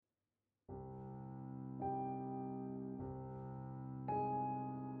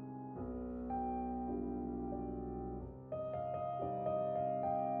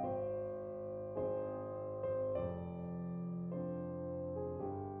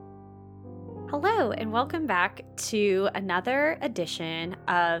Hello, and welcome back to another edition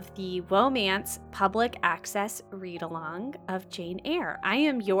of the Womance Public Access Read-Along of Jane Eyre. I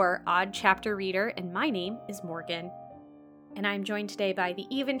am your odd chapter reader, and my name is Morgan. And I'm joined today by the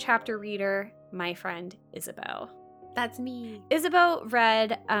even chapter reader, my friend Isabeau. That's me. Isabeau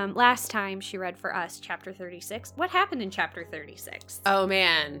read, last time she read for us, chapter 36. What happened in chapter 36? Oh,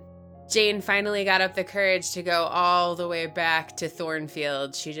 man. Jane finally got up the courage to go all the way back to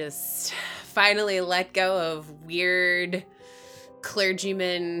Thornfield. She just finally let go of weird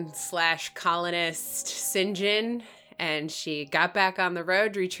clergyman / colonist St. John, and she got back on the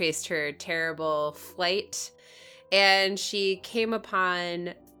road, retraced her terrible flight, and she came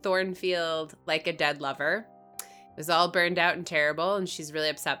upon Thornfield like a dead lover. It was all burned out and terrible, and she's really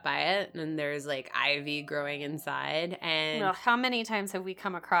upset by it. And there's like ivy growing inside. And well, how many times have we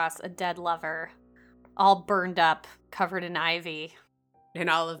come across a dead lover all burned up, covered in ivy? In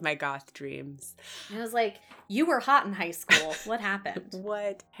all of my goth dreams. And it was like, you were hot in high school. What happened?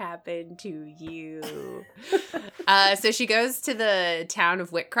 What happened to you? So she goes to the town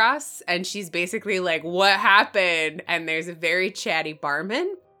of Whitcross, and she's basically like, what happened? And there's a very chatty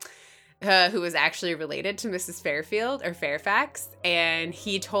barman who was actually related to Mrs. Fairfield or Fairfax, and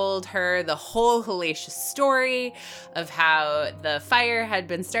he told her the whole hellacious story of how the fire had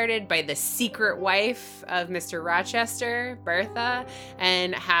been started by the secret wife of Mr. Rochester, Bertha,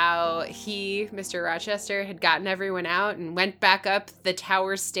 and how he, Mr. Rochester, had gotten everyone out and went back up the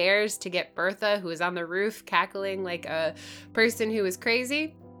tower stairs to get Bertha, who was on the roof cackling like a person who was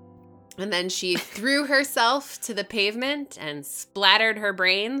crazy. And then she threw herself to the pavement and splattered her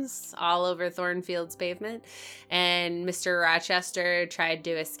brains all over Thornfield's pavement. And Mr. Rochester tried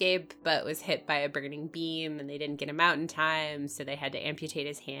to escape, but was hit by a burning beam, and they didn't get him out in time, so they had to amputate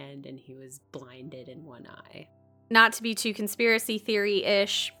his hand, and he was blinded in one eye. Not to be too conspiracy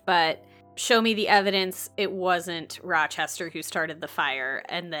theory-ish, but show me the evidence it wasn't Rochester who started the fire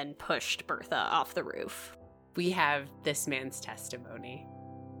and then pushed Bertha off the roof. We have this man's testimony.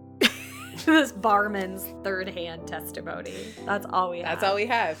 This barman's third-hand testimony. That's all we have. That's all we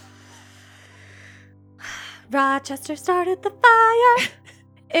have. Rochester started the fire.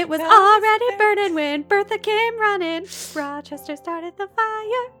 It was already burning when Bertha came running. Rochester started the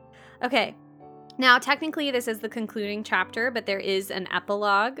fire. Okay. Now, technically, this is the concluding chapter, but there is an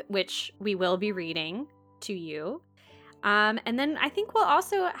epilogue, which we will be reading to you. And then I think we'll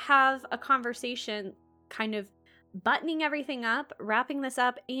also have a conversation kind of buttoning everything up, wrapping this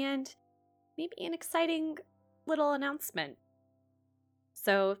up, and maybe an exciting little announcement.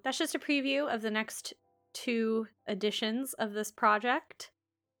 So that's just a preview of the next 2 editions of this project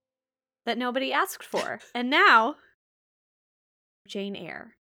that nobody asked for. And now, Jane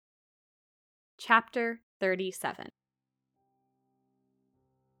Eyre. Chapter 37.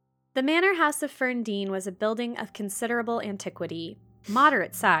 The manor house of Ferndean was a building of considerable antiquity,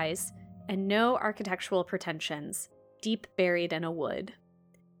 moderate size, and no architectural pretensions, deep buried in a wood.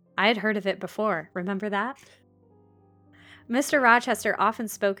 I had heard of it before, remember that? Mr. Rochester often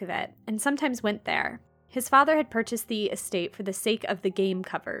spoke of it, and sometimes went there. His father had purchased the estate for the sake of the game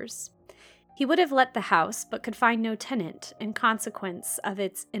covers. He would have let the house, but could find no tenant, in consequence of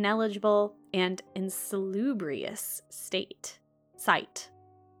its ineligible and insalubrious site.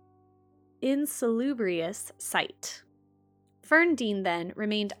 Insalubrious site. Ferndean, then,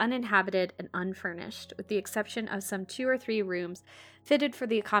 remained uninhabited and unfurnished, with the exception of some 2 or 3 rooms fitted for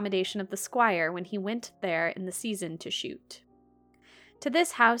the accommodation of the squire when he went there in the season to shoot. To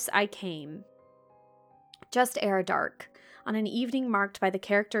this house I came, just ere dark, on an evening marked by the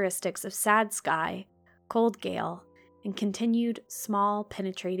characteristics of sad sky, cold gale, and continued small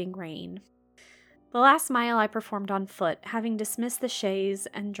penetrating rain. The last mile I performed on foot, having dismissed the chaise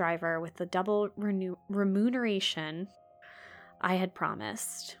and driver with the double remuneration I had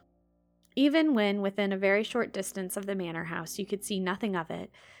promised. Even when within a very short distance of the manor house, you could see nothing of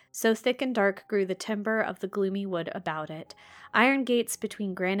it, so thick and dark grew the timber of the gloomy wood about it. Iron gates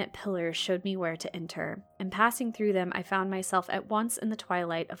between granite pillars showed me where to enter, and passing through them I found myself at once in the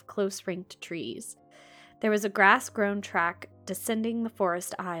twilight of close-ranked trees. There was a grass-grown track descending the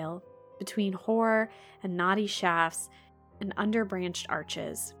forest aisle, between hoar and knotty shafts and under-branched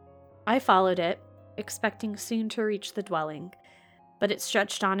arches. I followed it, expecting soon to reach the dwelling, but it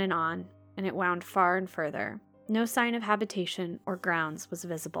stretched on, and it wound far and further. No sign of habitation or grounds was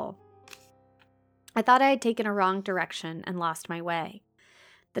visible. I thought I had taken a wrong direction and lost my way.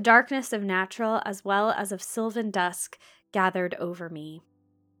 The darkness of natural as well as of sylvan dusk gathered over me.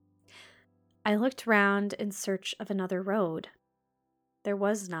 I looked round in search of another road. There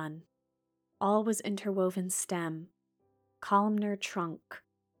was none. All was interwoven stem, columnar trunk,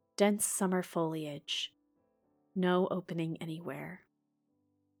 dense summer foliage. No opening anywhere.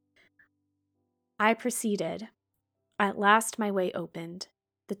 I proceeded. At last my way opened.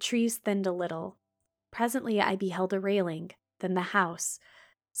 The trees thinned a little. Presently I beheld a railing, then the house,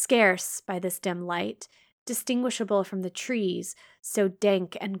 scarce by this dim light, distinguishable from the trees, so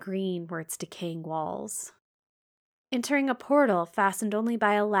dank and green were its decaying walls. Entering a portal fastened only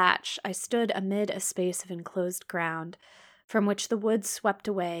by a latch, I stood amid a space of enclosed ground, from which the woods swept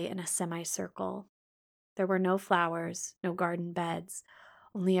away in a semicircle. There were no flowers, no garden beds,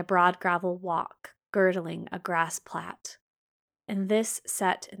 only a broad gravel walk girdling a grass plat, and this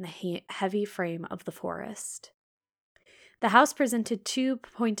set in the heavy frame of the forest. The house presented two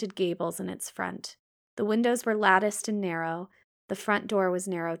pointed gables in its front. The windows were latticed and narrow. The front door was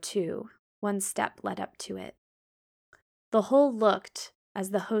narrow too. One step led up to it. The whole looked,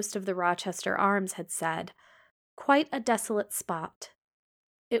 as the host of the Rochester Arms had said, quite a desolate spot.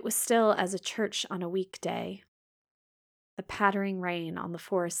 It was still as a church on a weekday. The pattering rain on the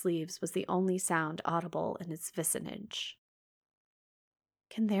forest leaves was the only sound audible in its vicinage.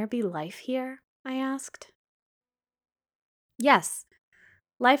 "Can there be life here?" I asked. Yes,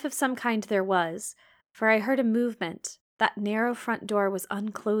 life of some kind there was, for I heard a movement. That narrow front door was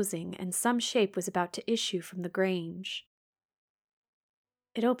unclosing, and some shape was about to issue from the grange.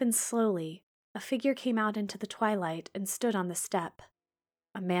 It opened slowly. A figure came out into the twilight and stood on the step.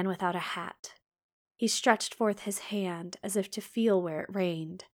 A man without a hat. He stretched forth his hand as if to feel where it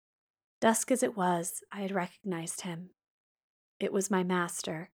rained. Dusk as it was, I had recognized him. It was my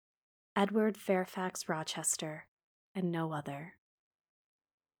master, Edward Fairfax Rochester, and no other.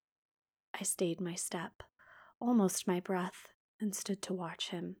 I stayed my step, almost my breath, and stood to watch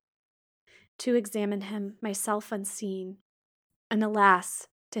him. To examine him, myself unseen, and alas,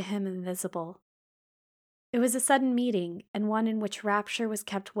 to him invisible. It was a sudden meeting, and one in which rapture was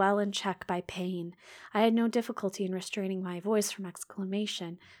kept well in check by pain. I had no difficulty in restraining my voice from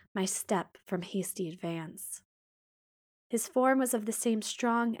exclamation, my step from hasty advance. His form was of the same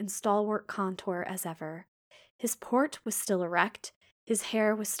strong and stalwart contour as ever. His port was still erect, his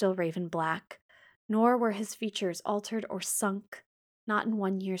hair was still raven black, nor were his features altered or sunk. Not in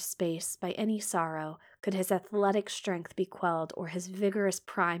 1 year's space, by any sorrow, could his athletic strength be quelled or his vigorous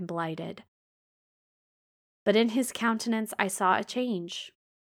prime blighted. But in his countenance I saw a change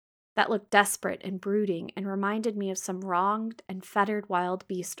that looked desperate and brooding and reminded me of some wronged and fettered wild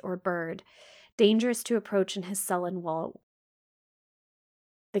beast or bird, dangerous to approach in his sullen woe.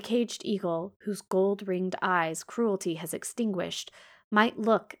 The caged eagle, whose gold-ringed eyes cruelty has extinguished, might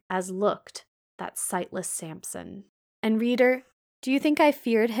look as looked that sightless Samson. And reader, do you think I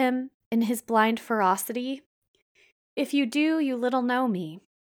feared him in his blind ferocity? If you do, you little know me.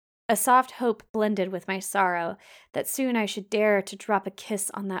 A soft hope blended with my sorrow that soon I should dare to drop a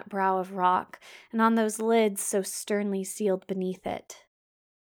kiss on that brow of rock and on those lids so sternly sealed beneath it.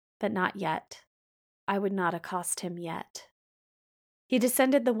 But not yet. I would not accost him yet. He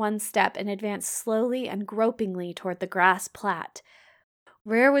descended the one step and advanced slowly and gropingly toward the grass plat.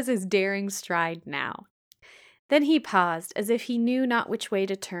 Where was his daring stride now? Then he paused, as if he knew not which way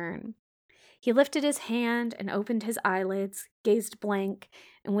to turn. He lifted his hand and opened his eyelids, gazed blank,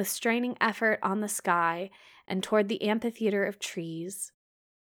 and with straining effort on the sky and toward the amphitheater of trees.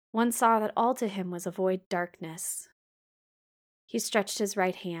 One saw that all to him was a void darkness. He stretched his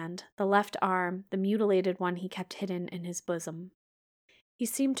right hand, the left arm, the mutilated one he kept hidden in his bosom. He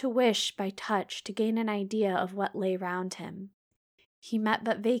seemed to wish, by touch, to gain an idea of what lay round him. He met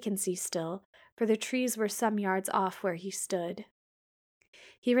but vacancy still, for the trees were some yards off where he stood.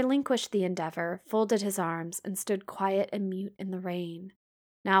 He relinquished the endeavor, folded his arms, and stood quiet and mute in the rain,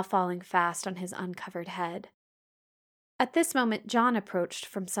 now falling fast on his uncovered head. At this moment John approached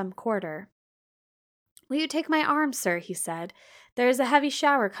from some quarter. "Will you take my arm, sir?" he said. "There is a heavy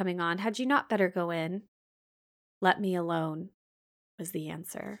shower coming on. Had you not better go in?" "Let me alone," was the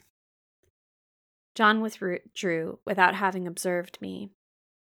answer. John withdrew without having observed me.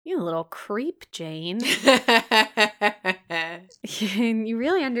 "You little creep, Jane." You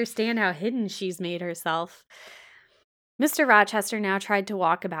really understand how hidden she's made herself. Mr. Rochester now tried to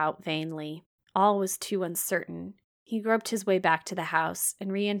walk about vainly. All was too uncertain. He groped his way back to the house,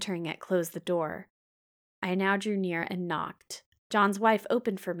 and re-entering it, closed the door. I now drew near and knocked. John's wife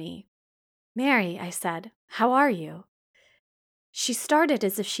opened for me. "Mary," I said, "how are you?" She started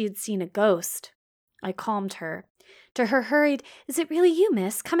as if she had seen a ghost. I calmed her. To her hurried, "Is it really you,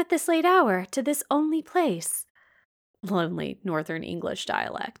 miss? Come at this late hour, to this only place?" Lonely northern English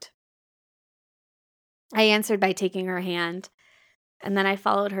dialect. I answered by taking her hand, and then I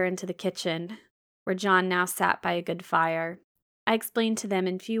followed her into the kitchen, where John now sat by a good fire. I explained to them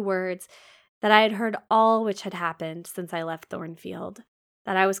in few words that I had heard all which had happened since I left Thornfield,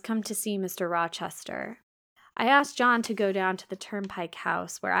 that I was come to see Mr. Rochester. I asked John to go down to the Turnpike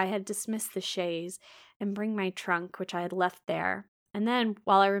House, where I had dismissed the chaise, and bring my trunk, which I had left there, and then,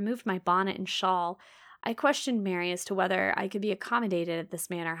 while I removed my bonnet and shawl, I questioned Mary as to whether I could be accommodated at this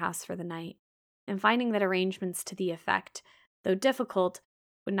manor house for the night, and finding that arrangements to the effect, though difficult,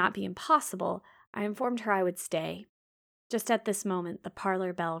 would not be impossible, I informed her I would stay. Just at this moment the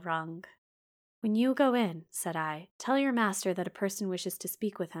parlor bell rung. "When you go in," said I, "tell your master that a person wishes to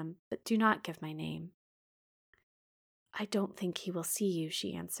speak with him, but do not give my name." "I don't think he will see you,"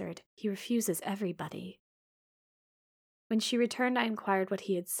 she answered. "He refuses everybody." When she returned, I inquired what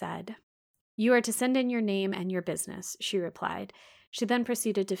he had said. "You are to send in your name and your business," she replied. She then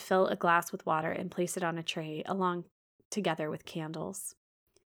proceeded to fill a glass with water and place it on a tray, along together with candles.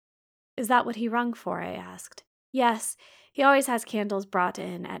 "Is that what he rung for?" I asked. "Yes, he always has candles brought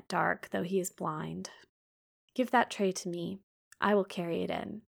in at dark, though he is blind." "Give that tray to me. I will carry it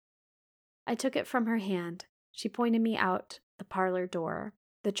in." I took it from her hand. She pointed me out the parlor door.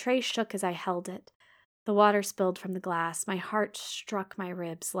 The tray shook as I held it. The water spilled from the glass. My heart struck my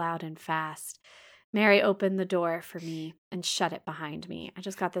ribs loud and fast. Mary opened the door for me and shut it behind me. I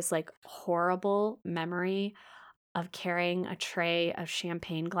just got this horrible memory of carrying a tray of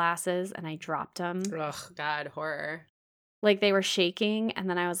champagne glasses and I dropped them. Ugh, God, horror. They were shaking, and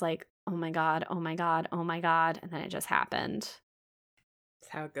then I was like, oh my God, oh my God, oh my God, and then it just happened.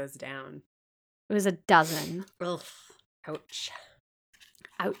 That's how it goes down. It was a dozen. Ugh. Ouch.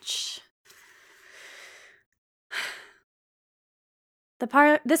 Ouch.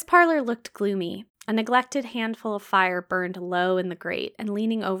 This parlor looked gloomy. A neglected handful of fire burned low in the grate, and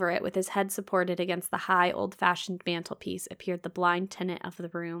leaning over it with his head supported against the high, old-fashioned mantelpiece appeared the blind tenant of the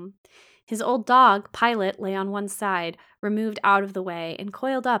room. His old dog, Pilot, lay on one side, removed out of the way, and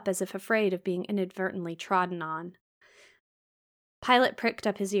coiled up as if afraid of being inadvertently trodden on. Pilot pricked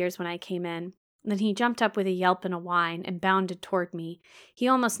up his ears when I came in. Then he jumped up with a yelp and a whine and bounded toward me. He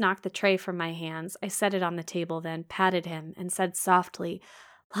almost knocked the tray from my hands. I set it on the table then, patted him, and said softly,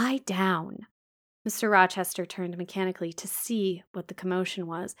 "Lie down." Mr. Rochester turned mechanically to see what the commotion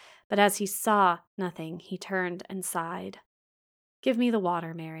was, but as he saw nothing, he turned and sighed. "Give me the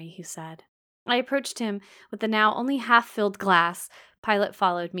water, Mary," he said. I approached him with the now only half-filled glass. Pilot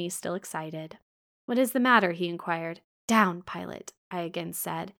followed me, still excited. "What is the matter?" he inquired. "Down, Pilot," I again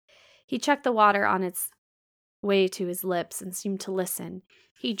said. He checked the water on its way to his lips and seemed to listen.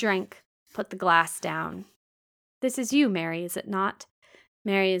 He drank, put the glass down. "This is you, Mary, is it not?"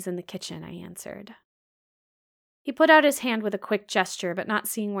 "Mary is in the kitchen," I answered. He put out his hand with a quick gesture, but not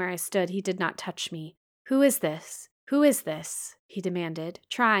seeing where I stood, he did not touch me. "Who is this? Who is this?" he demanded,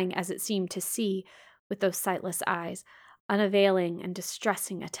 trying, as it seemed, to see, with those sightless eyes, unavailing and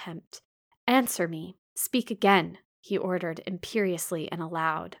distressing attempt. "Answer me! Speak again!" he ordered imperiously and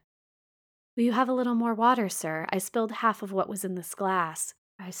aloud. "Will you have a little more water, sir? I spilled half of what was in this glass,"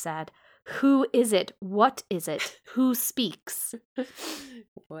 I said. "Who is it? What is it? Who speaks?"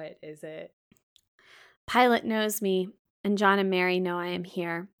 What is it? "Pilot knows me, and John and Mary know I am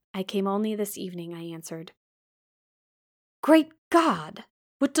here. I came only this evening," I answered. "Great God!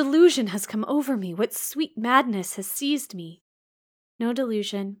 What delusion has come over me? What sweet madness has seized me?" "No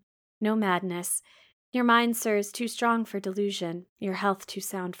delusion, no madness. Your mind, sir, is too strong for delusion, your health too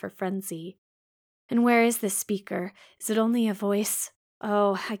sound for frenzy. And where is this speaker? Is it only a voice?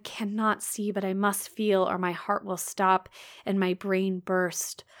 Oh, I cannot see, but I must feel, or my heart will stop and my brain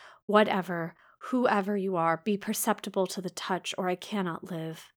burst. Whatever, whoever you are, be perceptible to the touch, or I cannot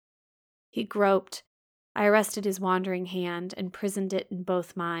live." He groped. I arrested his wandering hand and prisoned it in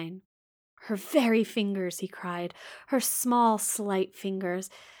both mine. "Her very fingers," he cried. "Her small, slight fingers.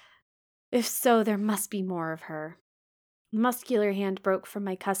 If so, there must be more of her." The muscular hand broke from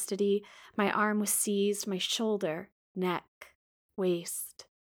my custody. My arm was seized, my shoulder, neck, waist.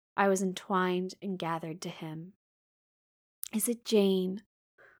 I was entwined and gathered to him. "Is it Jane?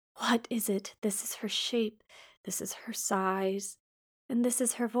 What is it? This is her shape, this is her size, and this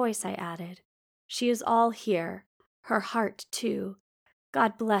is her voice," I added. "She is all here, her heart too.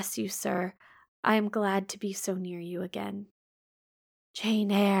 God bless you, sir. I am glad to be so near you again."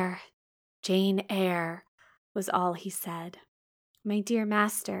 "Jane Eyre, Jane Eyre," was all he said. "My dear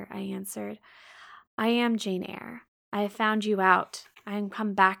master," I answered, "I am Jane Eyre. I have found you out. I am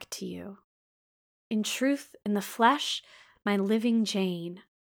come back to you. In truth, in the flesh, my living Jane.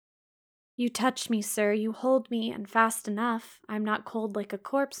 You touch me, sir, you hold me, and fast enough. I am not cold like a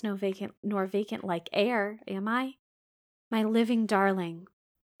corpse, nor vacant like air, am I? My living darling,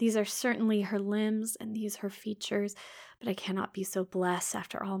 These are certainly her limbs, and these her features, but I cannot be so blessed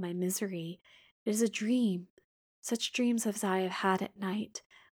after all my misery. It is a dream, such dreams as I have had at night,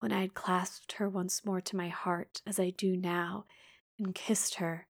 when I had clasped her once more to my heart, as I do now, and kissed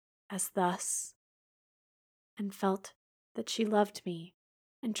her, as thus, and felt that she loved me,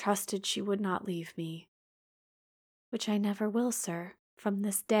 and trusted she would not leave me. Which I never will, sir, from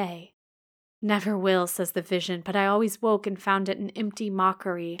this day. Never will, says the vision, but I always woke and found it an empty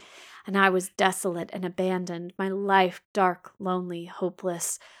mockery, and I was desolate and abandoned, my life dark, lonely,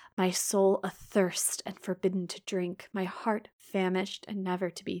 hopeless, my soul athirst and forbidden to drink, my heart famished and never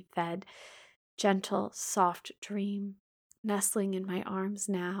to be fed. Gentle, soft dream, nestling in my arms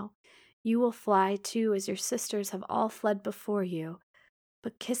now, you will fly too, as your sisters have all fled before you.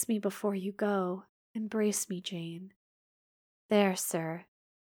 But kiss me before you go, embrace me, Jane. There, sir,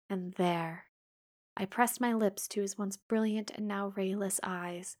 and there. I pressed my lips to his once brilliant and now rayless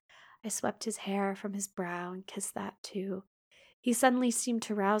eyes. I swept his hair from his brow and kissed that too. He suddenly seemed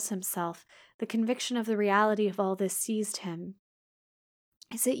to rouse himself. The conviction of the reality of all this seized him.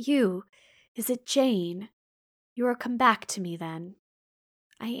 Is it you? Is it Jane? You are come back to me, then?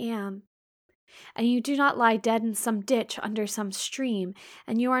 I am. And you do not lie dead in some ditch under some stream,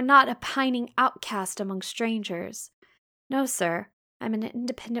 and you are not a pining outcast among strangers. No, sir, I'm an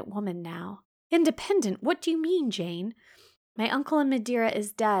independent woman now. Independent? What do you mean, Jane? My uncle in Madeira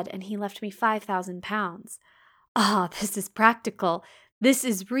is dead, and he left me 5,000 pounds. Ah, this is practical. This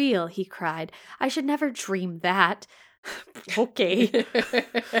is real, he cried. I should never dream that. Okay.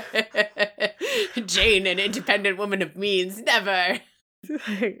 Jane, an independent woman of means, never.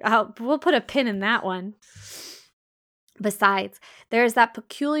 We'll put a pin in that one. Besides, there is that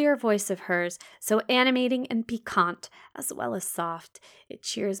peculiar voice of hers, so animating and piquant, as well as soft. It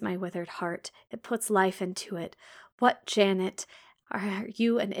cheers my withered heart. It puts life into it. What, Janet? Are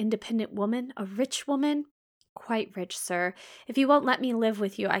you an independent woman? A rich woman? Quite rich, sir. If you won't let me live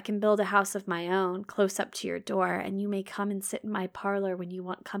with you, I can build a house of my own, close up to your door, and you may come and sit in my parlor when you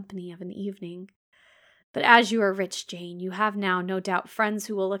want company of an evening. But as you are rich, Jane, you have now, no doubt, friends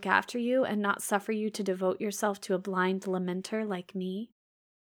who will look after you and not suffer you to devote yourself to a blind lamenter like me.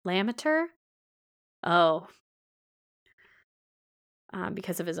 Lamenter? Oh.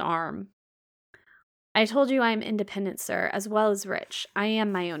 Because of his arm. I told you I am independent, sir, as well as rich. I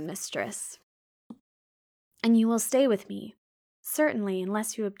am my own mistress. And you will stay with me. Certainly,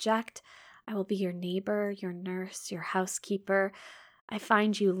 unless you object, I will be your neighbor, your nurse, your housekeeper. I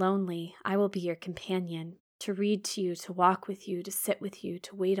find you lonely. I will be your companion, to read to you, to walk with you, to sit with you,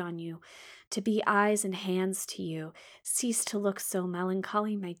 to wait on you, to be eyes and hands to you. Cease to look so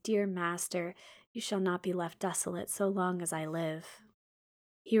melancholy, my dear master. You shall not be left desolate so long as I live.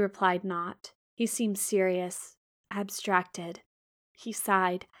 He replied not. He seemed serious, abstracted. He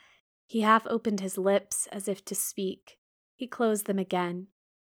sighed. He half opened his lips as if to speak. He closed them again.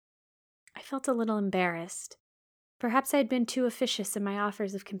 I felt a little embarrassed. Perhaps I had been too officious in my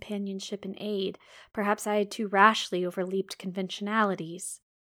offers of companionship and aid. Perhaps I had too rashly overleaped conventionalities.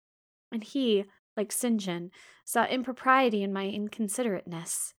 And he, like St. John, saw impropriety in my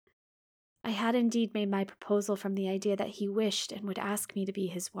inconsiderateness. I had indeed made my proposal from the idea that he wished and would ask me to be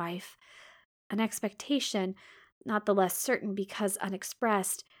his wife. An expectation, not the less certain because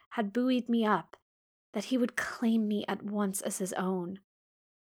unexpressed, had buoyed me up, that he would claim me at once as his own.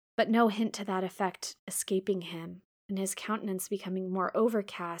 But no hint to that effect escaping him, and his countenance becoming more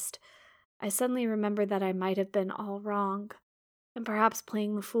overcast, I suddenly remembered that I might have been all wrong, and perhaps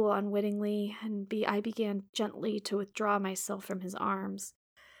playing the fool unwittingly, and I began gently to withdraw myself from his arms.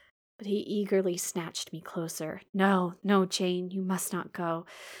 But he eagerly snatched me closer. No, no, Jane, you must not go.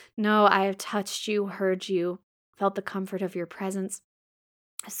 No, I have touched you, heard you, felt the comfort of your presence,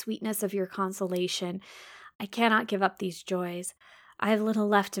 the sweetness of your consolation. I cannot give up these joys. I have little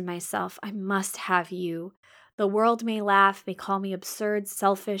left in myself. I must have you. The world may laugh, may call me absurd,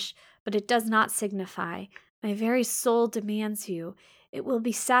 selfish, but it does not signify. My very soul demands you. It will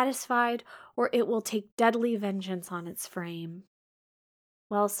be satisfied, or it will take deadly vengeance on its frame.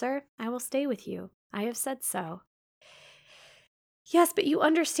 Well, sir, I will stay with you. I have said so. Yes, but you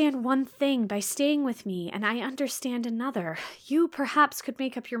understand one thing by staying with me, and I understand another. You perhaps could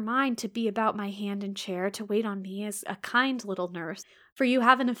make up your mind to be about my hand and chair, to wait on me as a kind little nurse, for you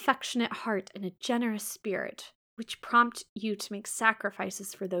have an affectionate heart and a generous spirit, which prompt you to make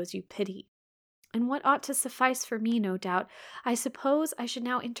sacrifices for those you pity. And what ought to suffice for me, no doubt, I suppose I should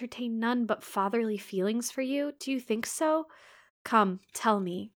now entertain none but fatherly feelings for you. Do you think so? Come, tell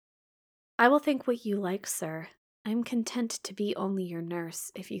me. I will think what you like, sir. I am content to be only your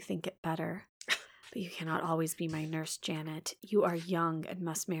nurse, if you think it better. But you cannot always be my nurse, Janet. You are young and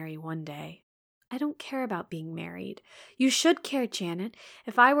must marry one day. I don't care about being married. You should care, Janet.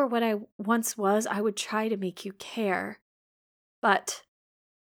 If I were what I once was, I would try to make you care. But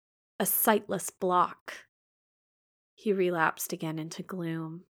a sightless block. He relapsed again into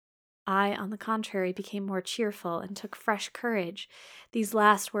gloom. I, on the contrary, became more cheerful and took fresh courage. These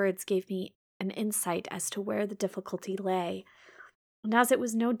last words gave me an insight as to where the difficulty lay. And as it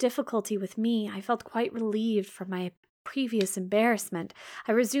was no difficulty with me, I felt quite relieved from my previous embarrassment.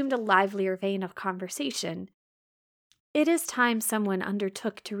 I resumed a livelier vein of conversation. It is time someone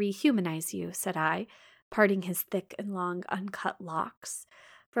undertook to rehumanize you, said I, parting his thick and long uncut locks.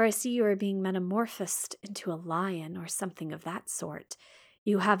 For I see you are being metamorphosed into a lion or something of that sort.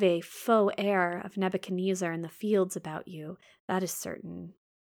 You have a faux air of Nebuchadnezzar in the fields about you, that is certain.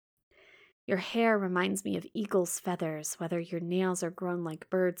 Your hair reminds me of eagle's feathers. Whether your nails are grown like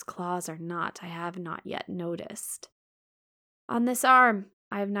birds' claws or not, I have not yet noticed. On this arm,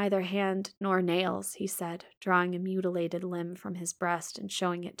 I have neither hand nor nails, he said, drawing a mutilated limb from his breast and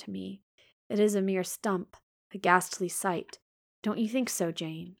showing it to me. It is a mere stump, a ghastly sight. Don't you think so,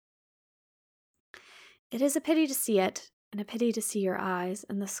 Jane? It is a pity to see it, and a pity to see your eyes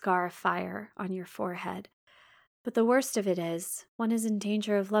and the scar of fire on your forehead. But the worst of it is, one is in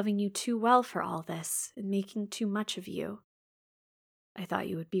danger of loving you too well for all this, and making too much of you. I thought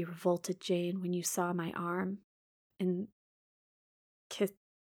you would be revolted, Jane, when you saw my arm in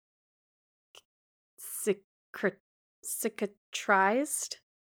cicatrized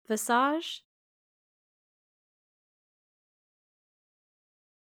visage?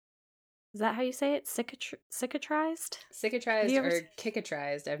 Is that how you say it? Cicatrized? Cicatrized or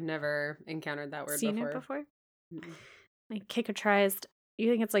kikatrized. I've never encountered that word before. Seen it before? Mm-mm. Like kikatrized. You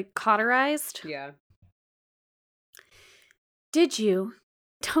think it's like cauterized? Yeah. Did you?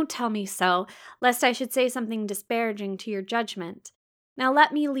 Don't tell me so, lest I should say something disparaging to your judgment. Now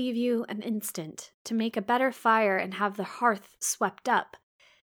let me leave you an instant to make a better fire and have the hearth swept up.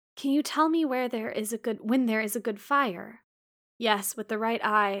 Can you tell me when there is a good fire? Yes, with the right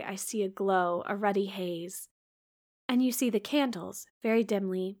eye I see a glow, a ruddy haze. And you see the candles, very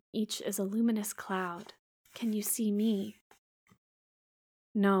dimly, each is a luminous cloud. Can you see me?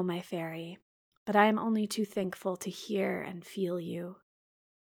 No, my fairy, but I am only too thankful to hear and feel you.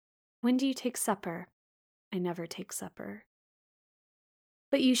 When do you take supper? I never take supper.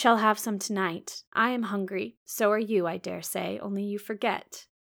 But you shall have some tonight. I am hungry, so are you, I dare say, only you forget.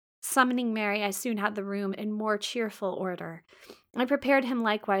 Summoning Mary, I soon had the room in more cheerful order. I prepared him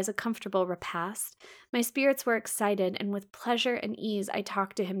likewise a comfortable repast. My spirits were excited, and with pleasure and ease I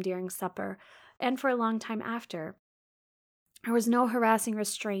talked to him during supper, and for a long time after. There was no harassing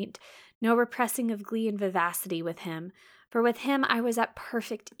restraint, no repressing of glee and vivacity with him, for with him I was at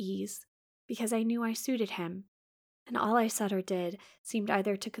perfect ease, because I knew I suited him, and all I said or did seemed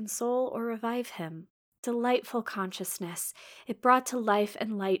either to console or revive him. Delightful consciousness. It brought to life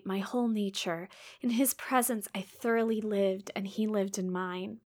and light my whole nature. In his presence I thoroughly lived, and he lived in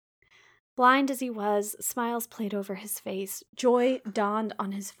mine. Blind as he was, smiles played over his face. Joy dawned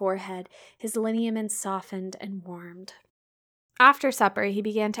on his forehead. His lineaments softened and warmed. After supper, he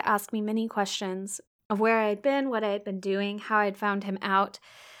began to ask me many questions of where I had been, what I had been doing, how I had found him out,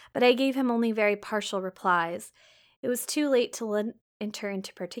 but I gave him only very partial replies. It was too late to enter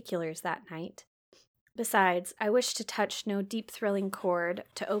into particulars that night. Besides, I wished to touch no deep thrilling chord,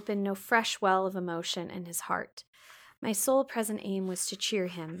 to open no fresh well of emotion in his heart. My sole present aim was to cheer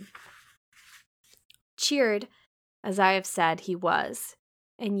him. Cheered, as I have said, he was,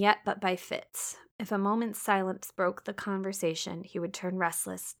 and yet but by fits. If a moment's silence broke the conversation, he would turn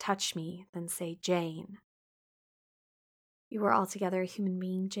restless, touch me, then say, Jane. You are altogether a human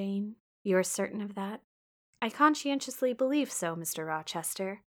being, Jane? You are certain of that? I conscientiously believe so, Mr.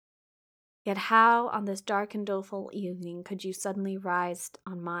 Rochester. Yet how, on this dark and doleful evening, could you suddenly rise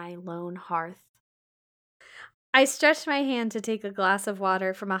on my lone hearth? I stretched my hand to take a glass of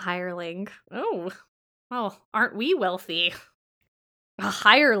water from a hireling. Oh, well, aren't we wealthy? A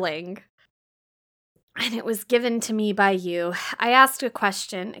hireling. And it was given to me by you. I asked a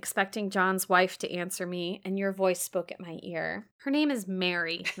question, expecting John's wife to answer me, and your voice spoke at my ear. Her name is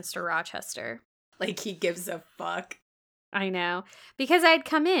Mary, Mr. Rochester. Like he gives a fuck. I know, because I'd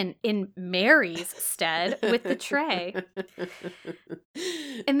come in Mary's stead with the tray.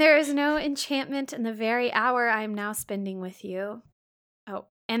 And there is no enchantment in the very hour I am now spending with you. Oh,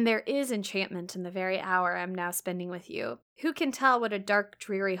 And there is enchantment in the very hour I am now spending with you. Who can tell what a dark,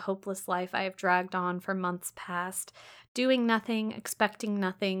 dreary, hopeless life I have dragged on for months past, doing nothing, expecting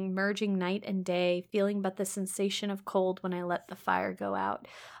nothing, merging night and day, feeling but the sensation of cold when I let the fire go out,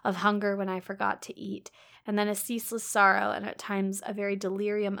 of hunger when I forgot to eat, and then a ceaseless sorrow and at times a very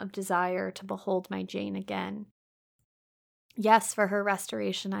delirium of desire to behold my Jane again. Yes, for her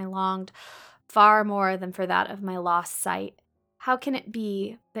restoration I longed, far more than for that of my lost sight. How can it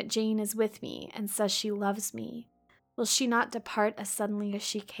be that Jane is with me and says she loves me? Will she not depart as suddenly as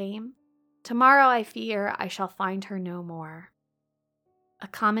she came? Tomorrow, I fear, I shall find her no more. A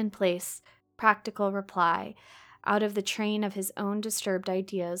commonplace, practical reply, out of the train of his own disturbed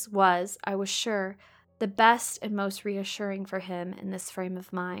ideas, was, I was sure, the best and most reassuring for him in this frame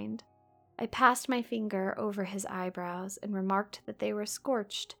of mind. I passed my finger over his eyebrows and remarked that they were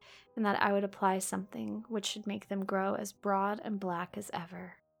scorched, and that I would apply something which should make them grow as broad and black as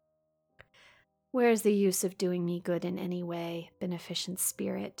ever. Where is the use of doing me good in any way, beneficent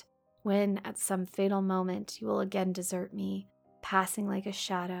spirit, when at some fatal moment you will again desert me, passing like a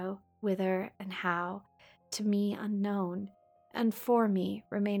shadow, whither and how, to me unknown, and for me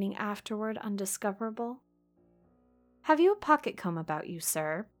remaining afterward undiscoverable? Have you a pocket-comb about you,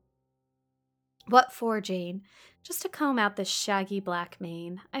 sir? What for, Jane? Just to comb out this shaggy black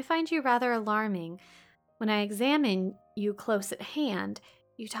mane. I find you rather alarming. When I examine you close at hand,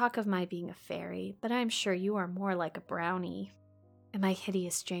 you talk of my being a fairy, but I am sure you are more like a brownie. Am I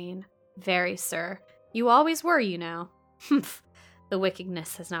hideous, Jane? Very, sir. You always were, you know. Humph. The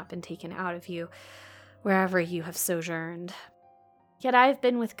wickedness has not been taken out of you, wherever you have sojourned. Yet I have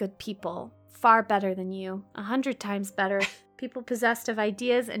been with good people, far better than you, 100 times better, people possessed of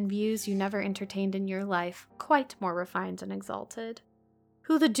ideas and views you never entertained in your life, quite more refined and exalted.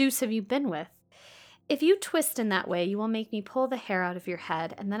 Who the deuce have you been with? If you twist in that way, you will make me pull the hair out of your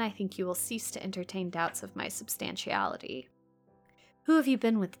head, and then I think you will cease to entertain doubts of my substantiality. Who have you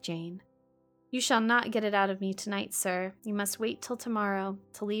been with, Jane? You shall not get it out of me tonight, sir. You must wait till tomorrow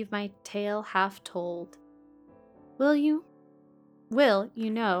to leave my tale half told. Will, you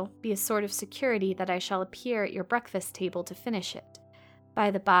know, be a sort of security that I shall appear at your breakfast table to finish it.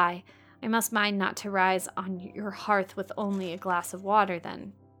 By the by, I must mind not to rise on your hearth with only a glass of water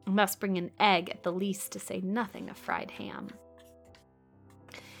then. I must bring an egg at the least, to say nothing of fried ham.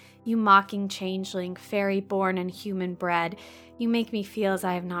 You mocking changeling, fairy-born and human-bred, you make me feel as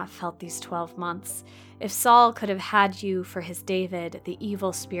I have not felt these 12 months. If Saul could have had you for his David, the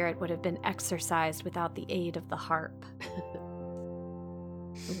evil spirit would have been exorcised without the aid of the harp.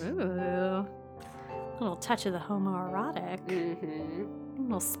 Ooh. A little touch of the homoerotic. Mm-hmm. A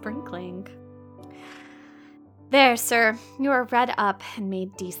little sprinkling. There, sir, you are read up and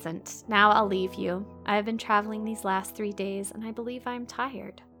made decent. Now I'll leave you. I have been traveling these last 3 days, and I believe I am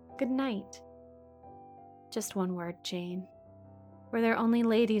tired. Good night. Just one word, Jane. Were there only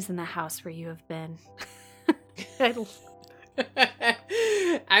ladies in the house where you have been?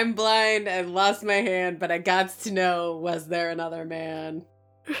 I'm blind and lost my hand, but I got to know, was there another man?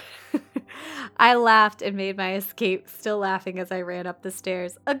 I laughed and made my escape, still laughing as I ran up the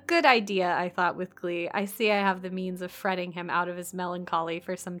stairs. A good idea, I thought with glee. I see I have the means of fretting him out of his melancholy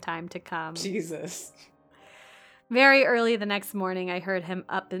for some time to come. Jesus. Very early the next morning, I heard him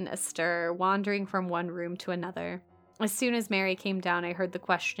up and astir, wandering from one room to another. As soon as Mary came down, I heard the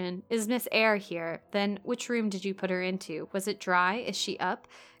question, "Is Miss Eyre here? Then which room did you put her into? Was it dry? Is she up?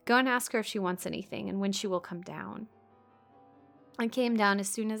 Go and ask her if she wants anything, and when she will come down." I came down as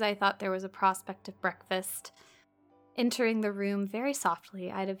soon as I thought there was a prospect of breakfast. Entering the room very softly,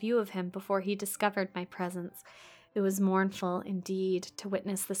 I had a view of him before he discovered my presence. It was mournful, indeed, to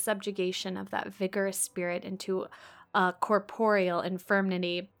witness the subjugation of that vigorous spirit into a corporeal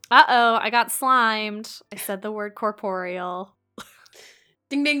infirmity. Uh-oh, I got slimed. I said the word corporeal.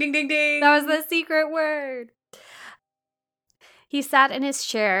 Ding, ding, ding, ding, ding. That was the secret word. He sat in his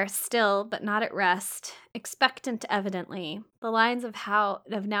chair, still but not at rest, expectant evidently, the lines of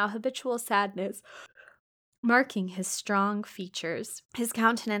now habitual sadness marking his strong features. His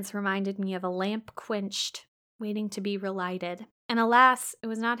countenance reminded me of a lamp quenched, waiting to be relighted. And alas, it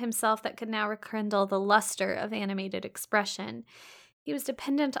was not himself that could now rekindle the luster of animated expression. He was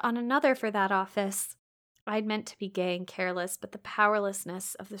dependent on another for that office. I'd meant to be gay and careless, but the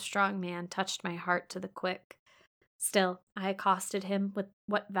powerlessness of the strong man touched my heart to the quick. Still, I accosted him with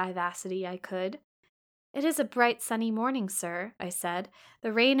what vivacity I could. "It is a bright sunny morning, sir," I said.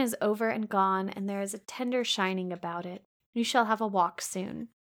 "The rain is over and gone, and there is a tender shining about it. You shall have a walk soon."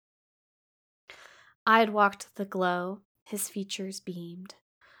 I had walked the glow. His features beamed.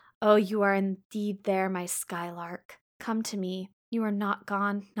 "Oh, you are indeed there, my skylark. Come to me. You are not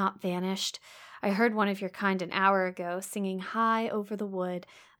gone, not vanished. I heard one of your kind an hour ago, singing high over the wood,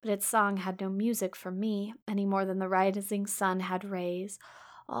 but its song had no music for me, any more than the rising sun had rays.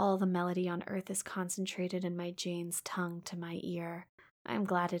 All the melody on earth is concentrated in my Jane's tongue to my ear. I am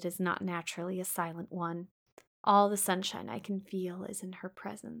glad it is not naturally a silent one. All the sunshine I can feel is in her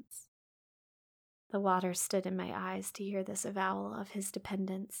presence. The water stood in my eyes to hear this avowal of his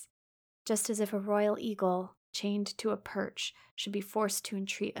dependence, just as if a royal eagle, chained to a perch, should be forced to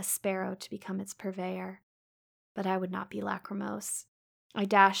entreat a sparrow to become its purveyor. But I would not be lachrymose. I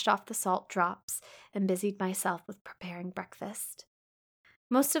dashed off the salt drops and busied myself with preparing breakfast.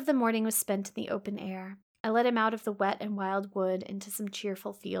 Most of the morning was spent in the open air. I led him out of the wet and wild wood into some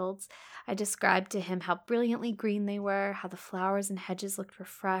cheerful fields. I described to him how brilliantly green they were, how the flowers and hedges looked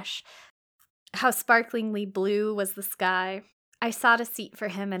refreshed, how sparklingly blue was the sky. I sought a seat for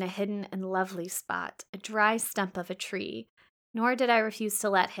him in a hidden and lovely spot, a dry stump of a tree. Nor did I refuse to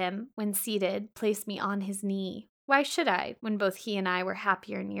let him, when seated, place me on his knee. Why should I, when both he and I were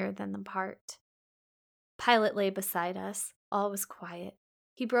happier near than apart? Pilate lay beside us. All was quiet.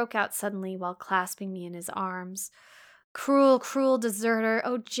 He broke out suddenly while clasping me in his arms. Cruel, cruel deserter!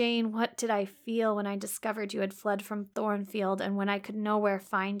 Oh, Jane, what did I feel when I discovered you had fled from Thornfield and when I could nowhere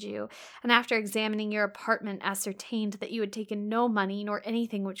find you, and after examining your apartment ascertained that you had taken no money nor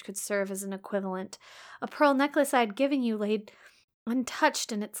anything which could serve as an equivalent. A pearl necklace I had given you laid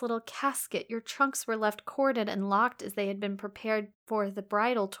untouched in its little casket. Your trunks were left corded and locked as they had been prepared for the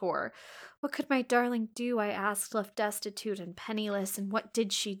bridal tour. What could my darling do, I asked, left destitute and penniless, and what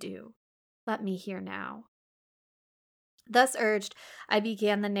did she do? Let me hear now. Thus urged, I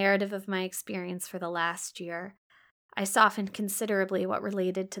began the narrative of my experience for the last year. I softened considerably what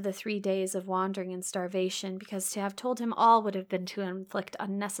related to the 3 days of wandering and starvation, because to have told him all would have been to inflict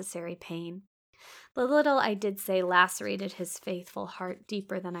unnecessary pain. The little I did say lacerated his faithful heart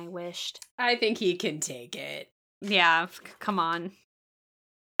deeper than I wished. I think he can take it. Yeah, come on.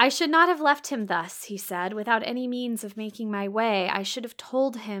 I should not have left him thus, he said, without any means of making my way. I should have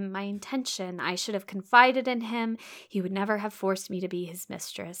told him my intention. I should have confided in him. He would never have forced me to be his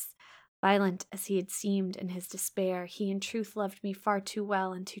mistress. Violent as he had seemed in his despair, he in truth loved me far too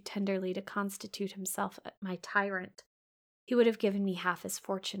well and too tenderly to constitute himself my tyrant. He would have given me half his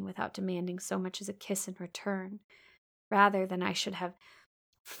fortune without demanding so much as a kiss in return. Rather than I should have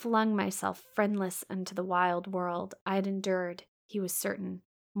flung myself friendless into the wild world, I had endured, he was certain,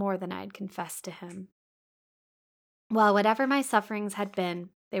 more than I had confessed to him. Well, whatever my sufferings had been,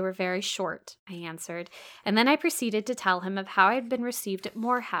 they were very short, I answered, and then I proceeded to tell him of how I had been received at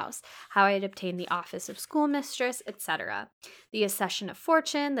Moor House, how I had obtained the office of schoolmistress, etc. The accession of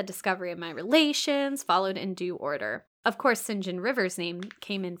fortune, the discovery of my relations, followed in due order. Of course, St. John River's name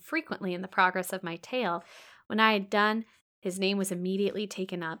came in frequently in the progress of my tale. When I had done, his name was immediately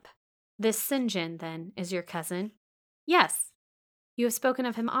taken up. This St. John, then, is your cousin? Yes. You have spoken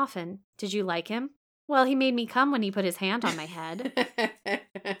of him often. Did you like him? Well, he made me come when he put his hand on my head.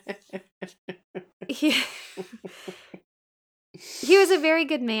 He was a very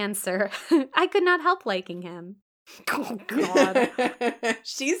good man, sir. I could not help liking him. Oh, God.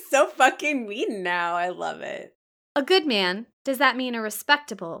 She's so fucking mean now. I love it. A good man? Does that mean a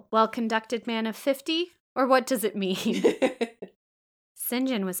respectable, well-conducted man of 50? Or what does it mean? St.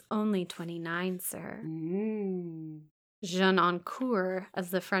 John was only 29, sir. Jeune en cour,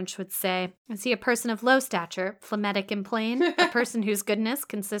 as the French would say. Is he a person of low stature, phlegmatic and plain, a person whose goodness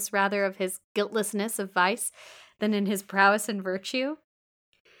consists rather of his guiltlessness of vice than in his prowess and virtue?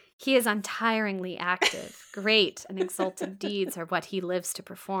 He is untiringly active. Great and exalted deeds are what he lives to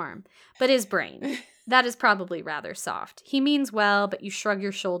perform. But his brain, that is probably rather soft. He means well, but you shrug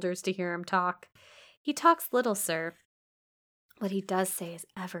your shoulders to hear him talk. He talks little, sir. What he does say is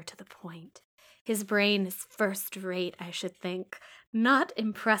ever to the point. His brain is first-rate, I should think. Not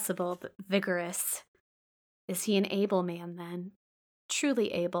impressible, but vigorous. Is he an able man, then?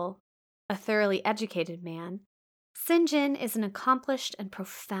 Truly able. A thoroughly educated man. St. John is an accomplished and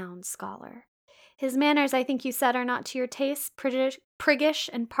profound scholar. His manners, I think you said, are not to your taste, priggish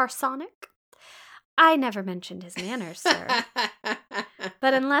and parsonic? I never mentioned his manners, sir.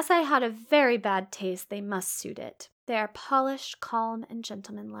 But unless I had a very bad taste, they must suit it. They are polished, calm, and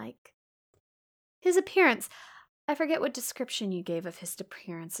gentlemanlike. His appearance, I forget what description you gave of his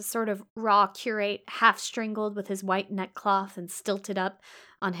appearance, a sort of raw curate, half-strangled with his white neckcloth and stilted up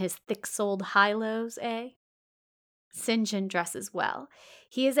on his thick-soled high-lows, eh? St. John dresses well.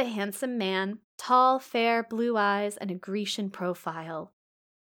 He is a handsome man, tall, fair, blue eyes, and a Grecian profile.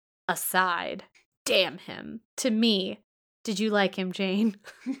 Aside, damn him. To me. Did you like him, Jane?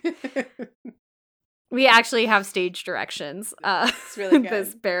 We actually have stage directions. It's really good.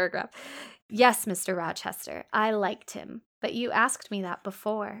 This paragraph. Yes, Mr. Rochester, I liked him, but you asked me that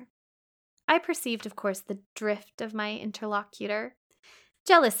before. I perceived, of course, the drift of my interlocutor.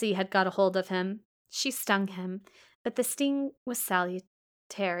 Jealousy had got a hold of him. She stung him, but the sting was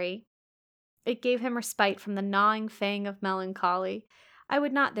salutary. It gave him respite from the gnawing fang of melancholy. I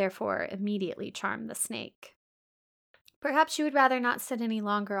would not, therefore, immediately charm the snake. Perhaps you would rather not sit any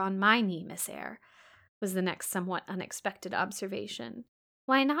longer on my knee, Miss Eyre, was the next somewhat unexpected observation.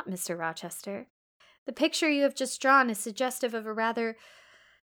 Why not, Mr. Rochester? The picture you have just drawn is suggestive of a rather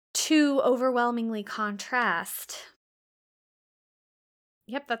too overwhelmingly contrast.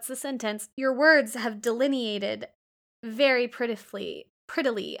 Yep, that's the sentence. Your words have delineated very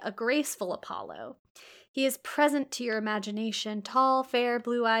prettily a graceful Apollo. He is present to your imagination, tall, fair,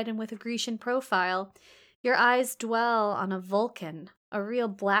 blue-eyed, and with a Grecian profile. Your eyes dwell on a Vulcan, a real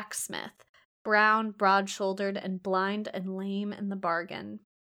blacksmith, brown, broad-shouldered, and blind and lame in the bargain.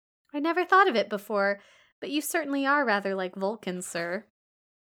 I never thought of it before, but you certainly are rather like Vulcan, sir.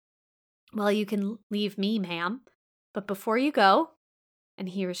 Well, you can leave me, ma'am, but before you go, and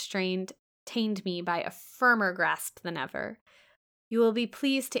he retained me by a firmer grasp than ever, you will be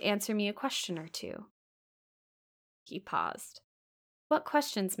pleased to answer me a question or two. He paused. What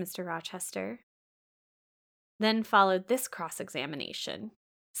questions, Mr. Rochester? Then followed this cross-examination.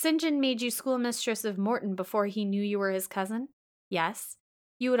 St. John made you schoolmistress of Morton before he knew you were his cousin? Yes.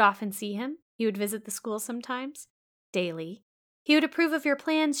 You would often see him? He would visit the school sometimes? Daily. He would approve of your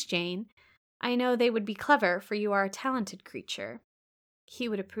plans, Jane. I know they would be clever, for you are a talented creature. He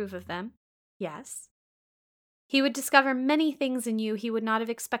would approve of them? Yes. He would discover many things in you he would not have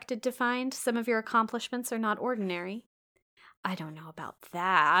expected to find. Some of your accomplishments are not ordinary. I don't know about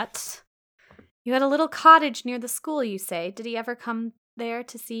that. You had a little cottage near the school, you say. Did he ever come there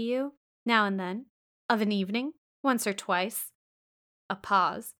to see you? Now and then. Of an evening? Once or twice. A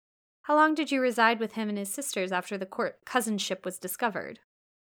pause. How long did you reside with him and his sisters after the cousinship was discovered?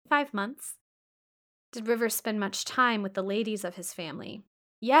 5 months. Did Rivers spend much time with the ladies of his family?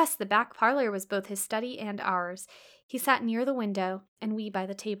 Yes, the back parlor was both his study and ours. He sat near the window, and we by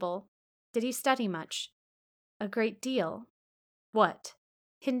the table. Did he study much? A great deal. What?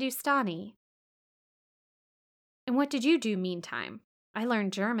 Hindustani. And what did you do meantime? I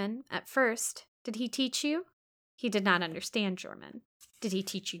learned German, at first. Did he teach you? He did not understand German. Did he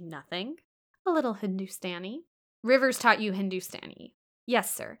teach you nothing? A little Hindustani. Rivers taught you Hindustani.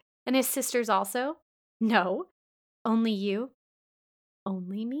 Yes, sir. And his sisters also? No. Only you?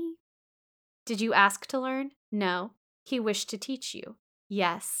 Only me. Did you ask to learn? No. He wished to teach you.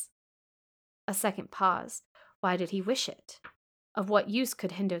 Yes. A second pause. Why did he wish it? Of what use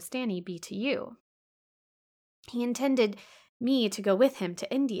could Hindustani be to you? He intended me to go with him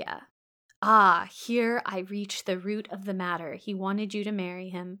to India. Ah, here I reach the root of the matter. He wanted you to marry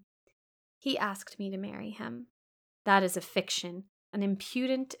him. He asked me to marry him. That is a fiction, an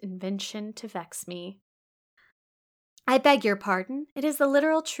impudent invention to vex me. I beg your pardon. It is the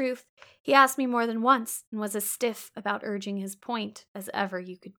literal truth. He asked me more than once and was as stiff about urging his point as ever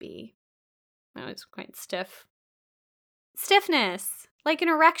you could be. I was quite stiff. Stiffness, like an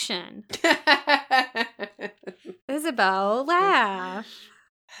erection. Isabel, laugh.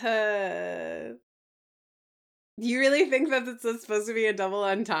 You really think that it's supposed to be a double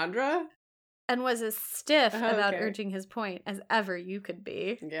entendre? And was as stiff about urging his point as ever you could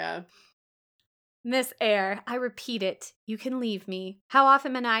be. Yeah. Miss Eyre, I repeat it. You can leave me. How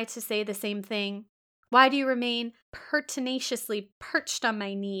often am I to say the same thing? Why do you remain pertinaciously perched on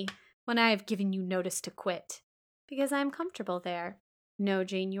my knee when I have given you notice to quit? Because I am comfortable there. No,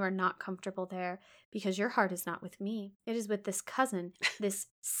 Jane, you are not comfortable there, because your heart is not with me. It is with this cousin, this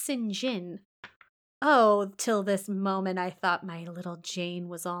St. John. Oh, till this moment I thought my little Jane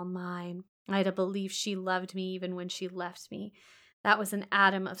was all mine. I'd a belief she loved me even when she left me. That was an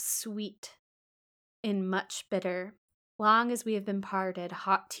atom of sweet in much bitter. Long as we have been parted,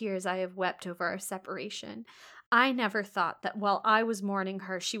 hot tears I have wept over our separation. I never thought that while I was mourning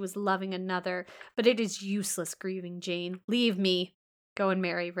her, she was loving another, but it is useless grieving, Jane. Leave me. Go and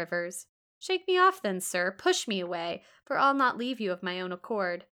marry Rivers. Shake me off then, sir. Push me away, for I'll not leave you of my own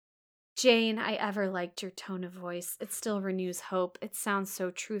accord. Jane, I ever liked your tone of voice. It still renews hope. It sounds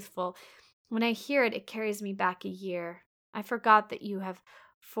so truthful. When I hear it, it carries me back a year. I forgot that you have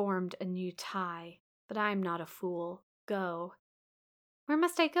formed a new tie, but I am not a fool. Go. Where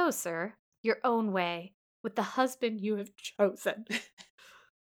must I go, sir? Your own way, with the husband you have chosen.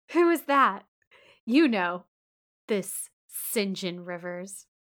 Who is that? You know, this St. John Rivers.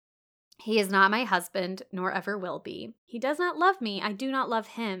 He is not my husband, nor ever will be. He does not love me. I do not love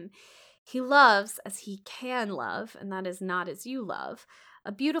him. He loves as he can love, and that is not as you love,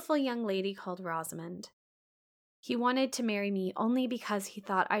 a beautiful young lady called Rosamond. He wanted to marry me only because he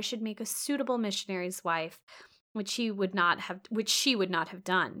thought I should make a suitable missionary's wife, which she would not have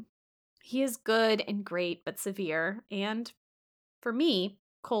done. He is good and great, but severe, and, for me,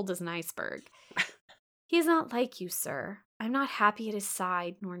 cold as an iceberg. He is not like you, sir. I'm not happy at his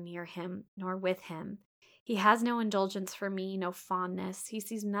side, nor near him, nor with him. He has no indulgence for me, no fondness. He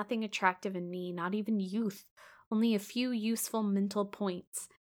sees nothing attractive in me, not even youth, only a few useful mental points.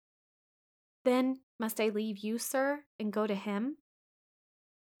 Then must I leave you, sir, and go to him?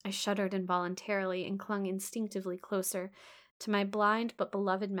 I shuddered involuntarily and clung instinctively closer to my blind but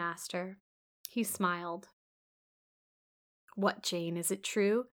beloved master. He smiled. What, Jane, is it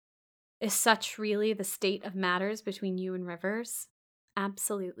true? Is such really the state of matters between you and Rivers?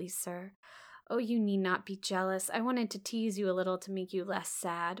 Absolutely, sir. Oh, you need not be jealous. I wanted to tease you a little to make you less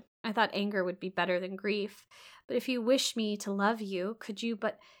sad. I thought anger would be better than grief. But if you wish me to love you, could you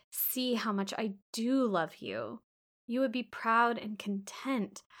but see how much I do love you? You would be proud and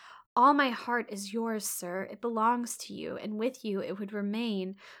content. All my heart is yours, sir. It belongs to you, and with you it would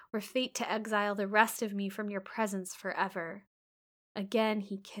remain, were fate to exile the rest of me from your presence forever. Again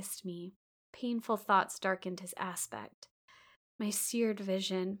he kissed me. Painful thoughts darkened his aspect. My seared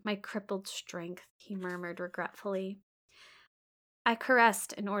vision, my crippled strength, he murmured regretfully. I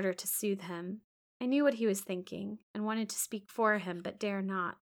caressed in order to soothe him. I knew what he was thinking, and wanted to speak for him, but dare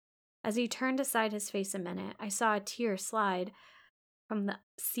not. As he turned aside his face a minute, I saw a tear slide from the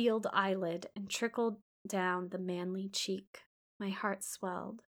sealed eyelid and trickle down the manly cheek. My heart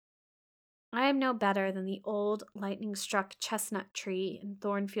swelled. I am no better than the old lightning-struck chestnut tree in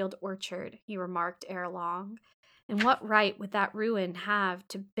Thornfield Orchard, he remarked ere long. And what right would that ruin have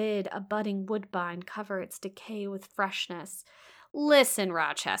to bid a budding woodbine cover its decay with freshness? Listen,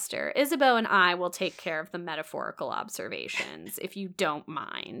 Rochester, Isabeau and I will take care of the metaphorical observations, if you don't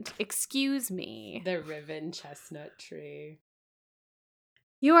mind. Excuse me. The riven chestnut tree.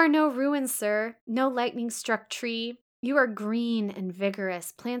 You are no ruin, sir, no lightning-struck tree. You are green and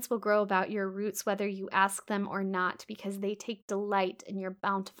vigorous. Plants will grow about your roots whether you ask them or not, because they take delight in your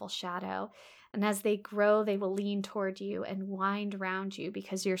bountiful shadow. And as they grow, they will lean toward you and wind round you,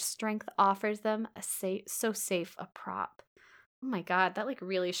 because your strength offers them so safe a prop. Oh my God, that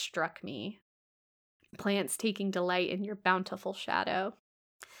really struck me. Plants taking delight in your bountiful shadow.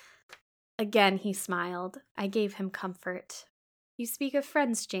 Again he smiled. I gave him comfort. You speak of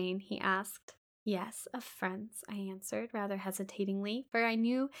friends, Jane, he asked. Yes, of friends, I answered, rather hesitatingly, for I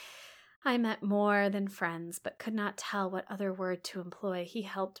knew I meant more than friends, but could not tell what other word to employ. He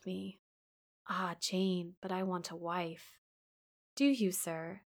helped me. Ah, Jane, but I want a wife. Do you,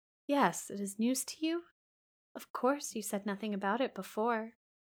 sir? Yes, it is news to you? Of course, you said nothing about it before.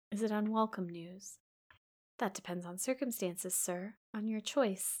 Is it unwelcome news? That depends on circumstances, sir, on your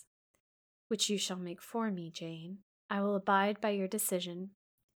choice, which you shall make for me, Jane. I will abide by your decision.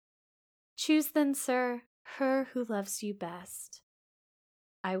 Choose then, sir, her who loves you best.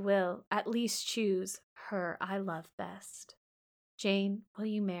 I will at least choose her I love best. Jane, will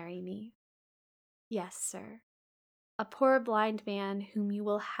you marry me? Yes, sir. A poor blind man whom you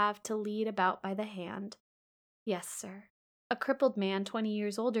will have to lead about by the hand. Yes, sir. A crippled man 20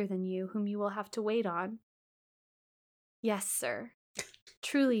 years older than you whom you will have to wait on. Yes, sir.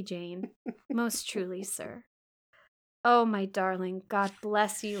 Truly, Jane. Most truly, sir. Oh, my darling, God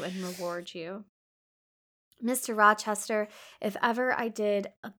bless you and reward you. Mr. Rochester, if ever I did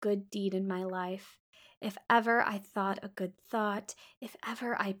a good deed in my life, if ever I thought a good thought, if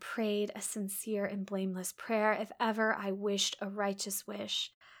ever I prayed a sincere and blameless prayer, if ever I wished a righteous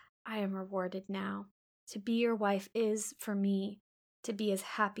wish, I am rewarded now. To be your wife is, for me, to be as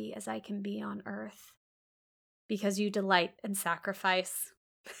happy as I can be on earth. Because you delight in sacrifice.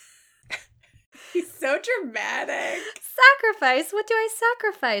 He's so dramatic. Sacrifice? What do I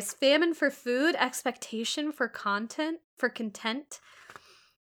sacrifice? Famine for food? Expectation for content? For content?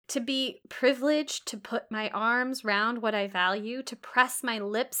 To be privileged to put my arms round what I value, to press my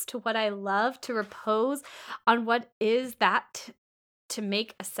lips to what I love, to repose on what is that to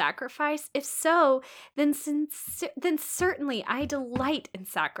make a sacrifice? If so, then certainly I delight in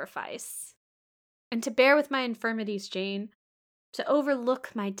sacrifice. And to bear with my infirmities, Jane, to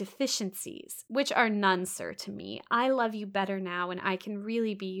overlook my deficiencies, which are none, sir, to me. I love you better now when I can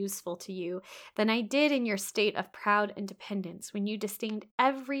really be useful to you than I did in your state of proud independence, when you disdained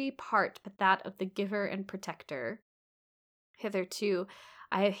every part but that of the giver and protector. Hitherto,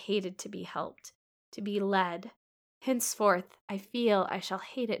 I have hated to be helped, to be led. Henceforth, I feel I shall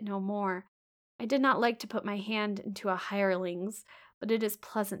hate it no more. I did not like to put my hand into a hireling's, but it is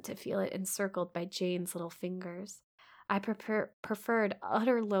pleasant to feel it encircled by Jane's little fingers. I preferred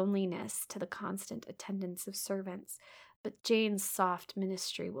utter loneliness to the constant attendance of servants, but Jane's soft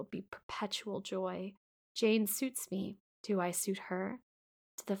ministry will be perpetual joy. Jane suits me. Do I suit her?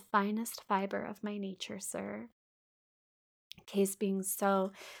 To the finest fiber of my nature, sir. Case being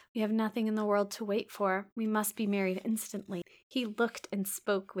so, we have nothing in the world to wait for. We must be married instantly. He looked and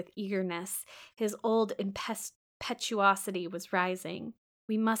spoke with eagerness. His old impetuosity was rising.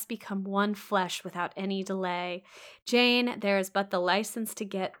 We must become one flesh without any delay. Jane, there is but the license to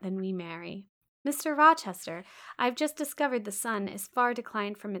get, then we marry. Mr. Rochester, I've just discovered the sun is far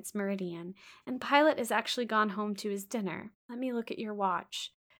declined from its meridian, and Pilot is actually gone home to his dinner. Let me look at your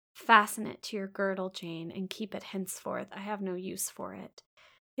watch. Fasten it to your girdle, Jane, and keep it henceforth. I have no use for it.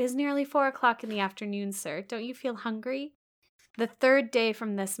 It is nearly 4 o'clock in the afternoon, sir. Don't you feel hungry? The 3rd day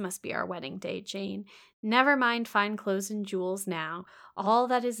from this must be our wedding day, Jane. Never mind fine clothes and jewels now. All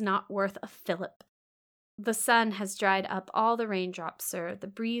that is not worth a fillip. The sun has dried up all the raindrops, sir. The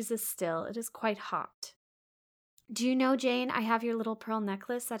breeze is still. It is quite hot. Do you know, Jane, I have your little pearl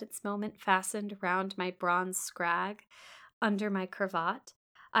necklace at its moment fastened round my bronze scrag under my cravat.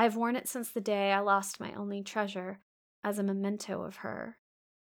 I have worn it since the day I lost my only treasure, as a memento of her.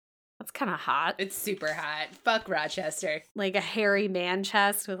 That's kind of hot. It's super hot. Fuck Rochester. Like a hairy man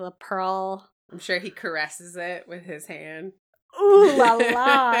chest with a pearl. I'm sure he caresses it with his hand. Ooh la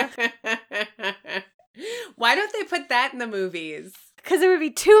la. Why don't they put that in the movies? Because it would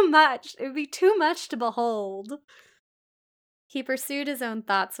be too much. It would be too much to behold. He pursued his own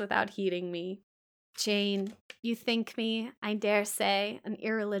thoughts without heeding me. Jane, you think me, I dare say, an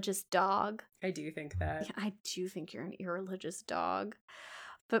irreligious dog. I do think that. Yeah, I do think you're an irreligious dog.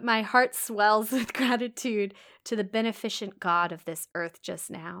 But my heart swells with gratitude to the beneficent God of this earth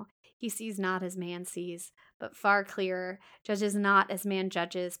just now. He sees not as man sees, but far clearer, judges not as man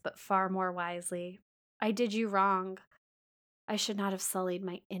judges, but far more wisely. I did you wrong. I should not have sullied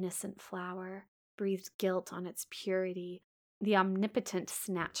my innocent flower, breathed guilt on its purity. The Omnipotent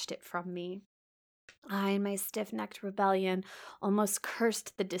snatched it from me. I, in my stiff-necked rebellion, almost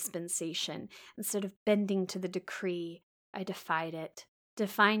cursed the dispensation. Instead of bending to the decree, I defied it.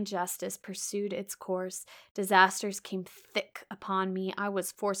 Divine justice pursued its course. Disasters came thick upon me. I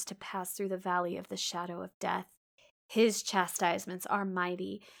was forced to pass through the valley of the shadow of death. His chastisements are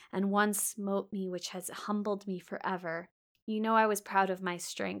mighty, and one smote me which has humbled me forever. You know I was proud of my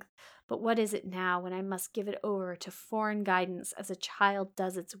strength, but what is it now when I must give it over to foreign guidance as a child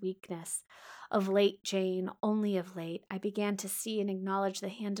does its weakness? Of late, Jane, only of late, I began to see and acknowledge the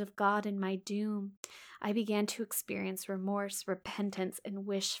hand of God in my doom. I began to experience remorse, repentance, and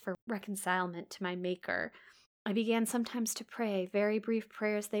wish for reconcilement to my Maker. I began sometimes to pray, very brief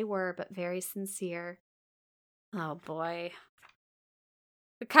prayers they were, but very sincere. Oh boy.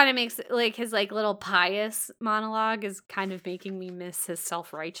 It kind of makes like his little pious monologue is kind of making me miss his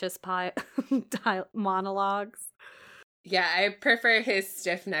self-righteous monologues. Yeah, I prefer his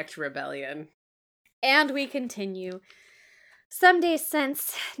stiff-necked rebellion. And we continue. Some days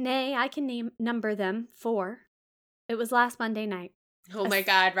since, nay, I can number them 4. It was last Monday night. Oh my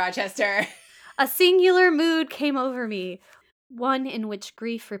God, Rochester. A singular mood came over me, one in which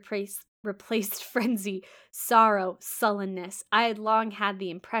grief replaced frenzy, sorrow, sullenness. I had long had the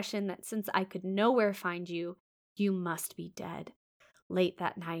impression that since I could nowhere find you, you must be dead. Late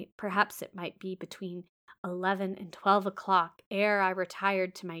that night, perhaps it might be between 11 and 12 o'clock, ere I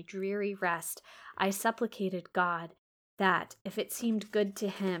retired to my dreary rest, I supplicated God that, if it seemed good to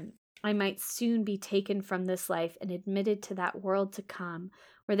him, I might soon be taken from this life and admitted to that world to come,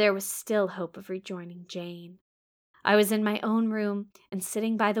 where there was still hope of rejoining Jane. I was in my own room, and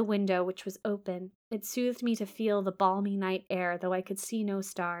sitting by the window, which was open. It soothed me to feel the balmy night air, though I could see no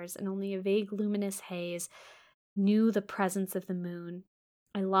stars, and only a vague luminous haze knew the presence of the moon.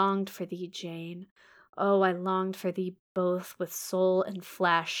 I longed for thee, Jane. Oh, I longed for thee both with soul and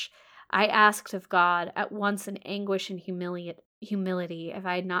flesh. I asked of God, at once in anguish and humility, if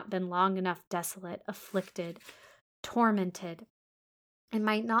I had not been long enough desolate, afflicted, tormented, and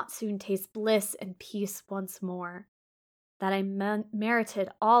might not soon taste bliss and peace once more. That I merited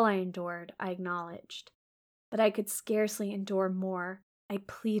all I endured, I acknowledged. But I could scarcely endure more. I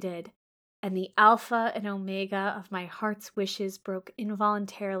pleaded, and the Alpha and Omega of my heart's wishes broke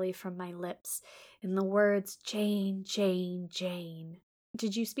involuntarily from my lips in the words, Jane, Jane, Jane.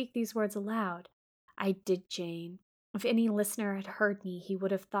 Did you speak these words aloud? I did, Jane. If any listener had heard me, he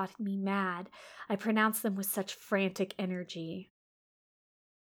would have thought me mad. I pronounced them with such frantic energy.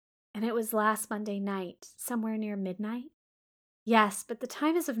 And it was last Monday night, somewhere near midnight? Yes, but the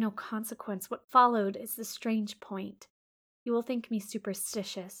time is of no consequence. What followed is the strange point. You will think me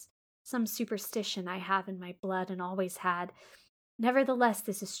superstitious. Some superstition I have in my blood and always had. Nevertheless,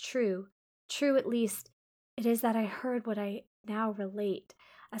 this is true. True, at least, it is that I heard what I now relate.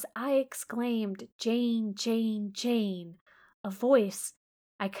 As I exclaimed, Jane, Jane, Jane, a voice.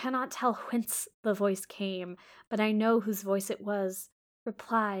 I cannot tell whence the voice came, but I know whose voice it was,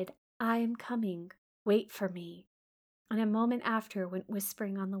 replied, I am coming. Wait for me. And a moment after went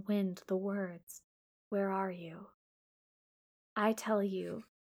whispering on the wind the words, Where are you? I tell you,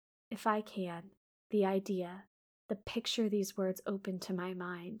 if I can, the idea, the picture these words open to my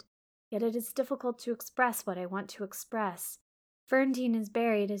mind. Yet it is difficult to express what I want to express. Ferndean is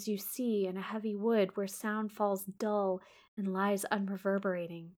buried, as you see, in a heavy wood where sound falls dull and lies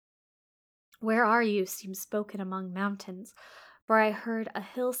unreverberating. Where are you seems spoken among mountains, for I heard a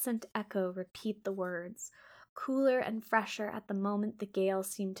hill-sent echo repeat the words. Cooler and fresher at the moment the gale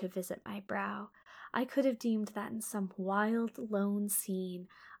seemed to visit my brow. I could have deemed that in some wild, lone scene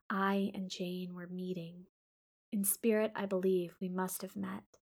I and Jane were meeting. In spirit, I believe we must have met.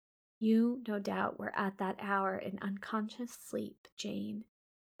 You, no doubt, were at that hour in unconscious sleep, Jane.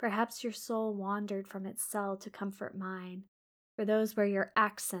 Perhaps your soul wandered from its cell to comfort mine, for those were your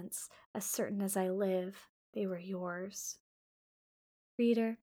accents, as certain as I live, they were yours.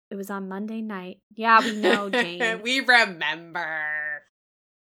 Reader, it was on Monday night. Yeah, we know, Jane. We remember.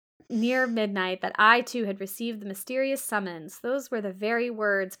 Near midnight that I too had received the mysterious summons. Those were the very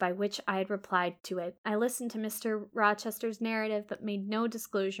words by which I had replied to it. I listened to Mr. Rochester's narrative, but made no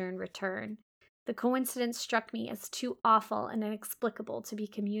disclosure in return. The coincidence struck me as too awful and inexplicable to be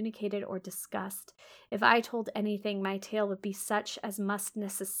communicated or discussed. If I told anything, my tale would be such as must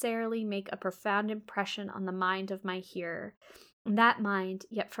necessarily make a profound impression on the mind of my hearer. And that mind,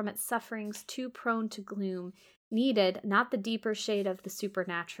 yet from its sufferings too prone to gloom, needed not the deeper shade of the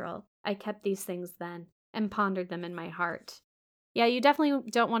supernatural. I kept these things then, and pondered them in my heart. Yeah, you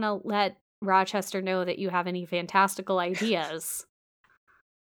definitely don't want to let Rochester know that you have any fantastical ideas.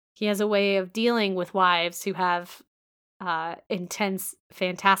 He has a way of dealing with wives who have intense,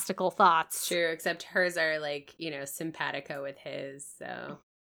 fantastical thoughts. True, except hers are simpatico with his, so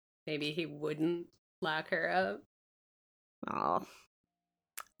maybe he wouldn't lock her up. Oh.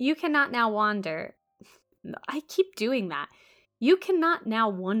 You cannot now wander. I keep doing that. You cannot now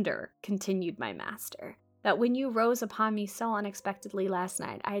wonder, continued my master, that when you rose upon me so unexpectedly last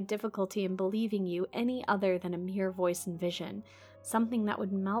night, I had difficulty in believing you any other than a mere voice and vision, something that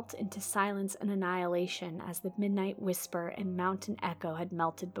would melt into silence and annihilation as the midnight whisper and mountain echo had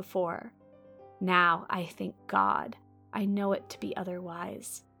melted before. Now I thank God. I know it to be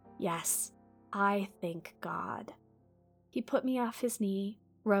otherwise. Yes, I thank God. He put me off his knee,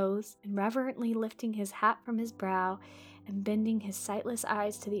 rose, and reverently lifting his hat from his brow and bending his sightless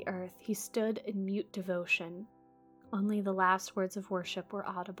eyes to the earth, he stood in mute devotion. Only the last words of worship were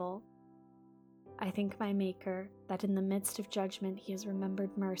audible. I thank my Maker that in the midst of judgment he has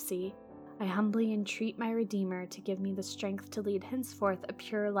remembered mercy. I humbly entreat my Redeemer to give me the strength to lead henceforth a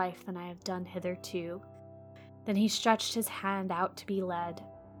purer life than I have done hitherto. Then he stretched his hand out to be led.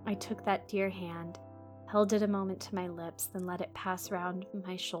 I took that dear hand, held it a moment to my lips, then let it pass round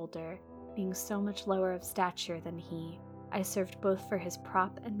my shoulder. Being so much lower of stature than he, I served both for his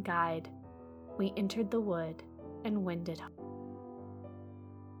prop and guide. We entered the wood and wended home.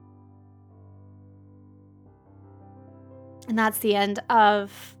 And that's the end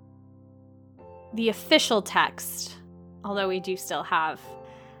of the official text, although we do still have,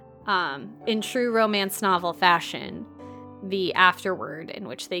 in true romance novel fashion, the afterword in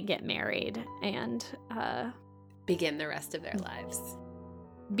which they get married and begin the rest of their lives.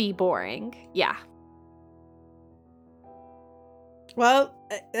 Be boring. Yeah. Well,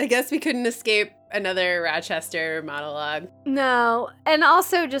 I guess we couldn't escape another Rochester monologue. No. And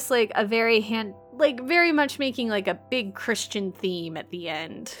also just a very very much making a big Christian theme at the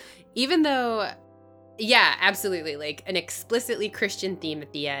end. Even though, yeah, absolutely. An explicitly Christian theme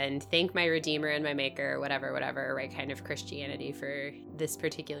at the end. Thank my Redeemer and my Maker, whatever, right kind of Christianity for this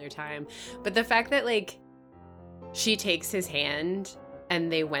particular time. But the fact that, she takes his hand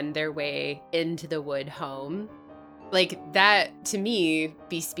and they wend their way into the wood home, that to me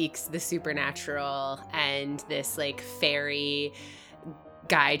bespeaks the supernatural and this fairy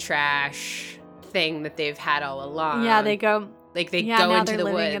guy trash thing that they've had all along. Yeah, they go they go now into they're the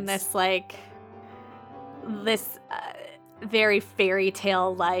living woods in this very fairy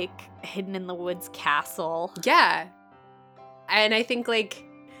tale hidden in the woods castle. Yeah. And I think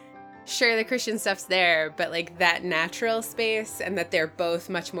sure, the Christian stuff's there, but that natural space and that they're both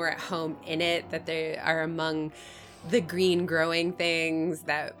much more at home in it, that they are among the green growing things,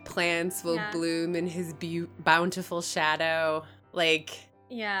 that plants will bloom in his bountiful shadow. Like,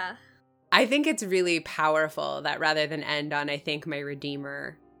 yeah. I think it's really powerful that rather than end on, I thank my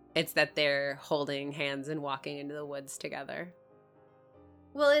Redeemer, it's that they're holding hands and walking into the woods together.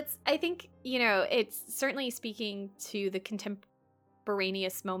 Well, I think, it's certainly speaking to the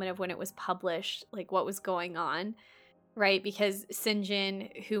contemporaneous moment of when it was published, like what was going on, right? Because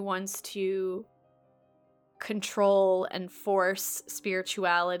Sinjin, who wants to control and force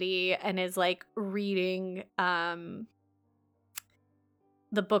spirituality and is like reading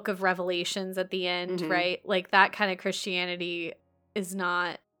the book of Revelations at the end, right? Like that kind of Christianity is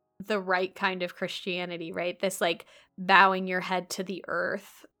not the right kind of Christianity, right? This like bowing your head to the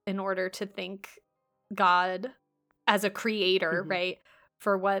earth in order to think God as a creator, right?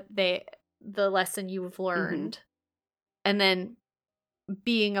 For what the lesson you've learned. And then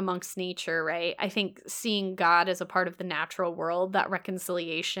being amongst nature, right? I think seeing God as a part of the natural world, that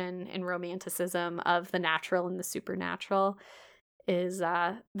reconciliation and romanticism of the natural and the supernatural is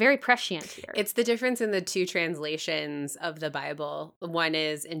very prescient here. It's the difference in the two translations of the Bible. One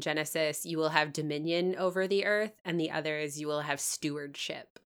is in Genesis, you will have dominion over the earth, and the other is you will have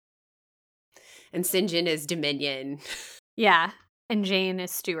stewardship. And Sinjin is dominion. Yeah, and Jane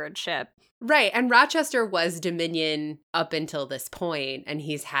is stewardship. Right, and Rochester was dominion up until this point, and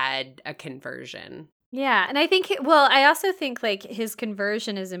he's had a conversion. Yeah, and I think, I also think like his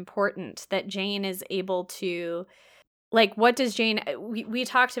conversion is important, that Jane is able to, like, what does Jane, we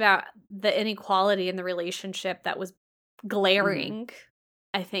talked about the inequality in the relationship that was glaring,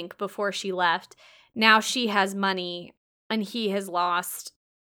 I think, before she left. Now she has money and he has lost,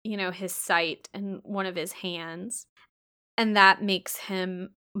 his sight and one of his hands. And that makes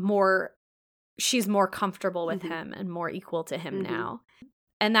him she's more comfortable with him and more equal to him now.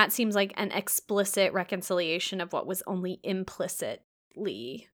 And that seems like an explicit reconciliation of what was only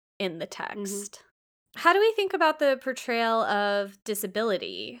implicitly in the text. How do we think about the portrayal of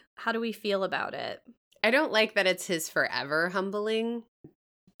disability? How do we feel about it? I don't like that it's his forever humbling.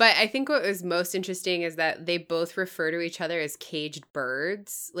 But I think what was most interesting is that they both refer to each other as caged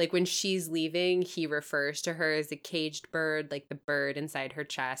birds. Like when she's leaving, he refers to her as a caged bird, like the bird inside her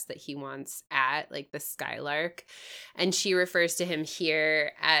chest that he wants at, like the skylark. And she refers to him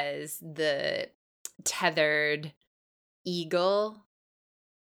here as the tethered eagle.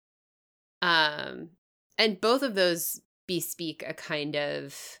 And both of those bespeak a kind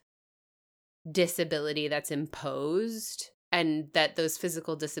of disability that's imposed, and that those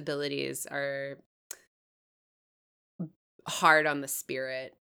physical disabilities are hard on the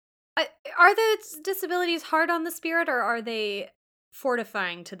spirit. Are those disabilities hard on the spirit, or are they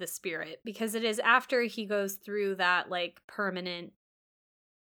fortifying to the spirit? Because it is after he goes through that like permanent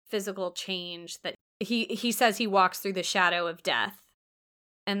physical change that he says he walks through the shadow of death.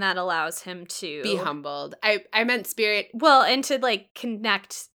 And that allows him to be humbled. I meant spirit. Well, and to like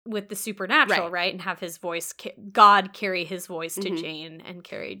connect with the supernatural, right? And have his voice, God carry his voice to Jane and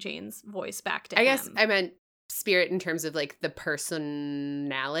carry Jane's voice back to him. I guess I meant spirit in terms of like the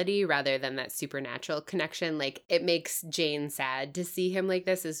personality rather than that supernatural connection. Like it makes Jane sad to see him like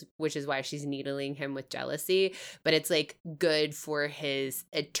this, which is why she's needling him with jealousy. But it's like good for his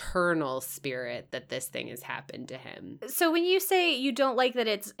eternal spirit that this thing has happened to him. So when you say you don't like that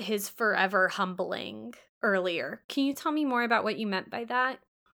it's his forever humbling earlier, can you tell me more about what you meant by that?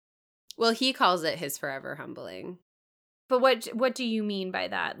 Well, he calls it his forever humbling. But what do you mean by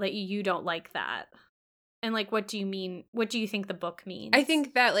that? Like you don't like that? And, like, what do you mean? What do you think the book means? I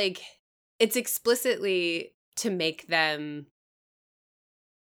think that, like, it's explicitly to make them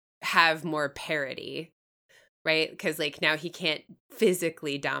have more parity, right? Because, like, now he can't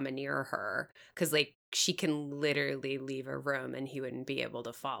physically domineer her because, like, she can literally leave a room and he wouldn't be able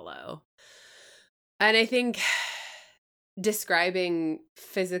to follow. And I think describing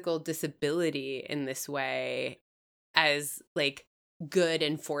physical disability in this way as, like, good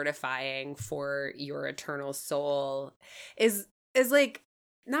and fortifying for your eternal soul is like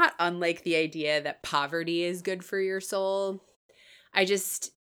not unlike the idea that poverty is good for your soul. I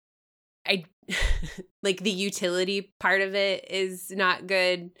like the utility part of it is not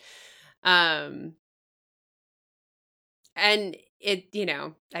good. And it,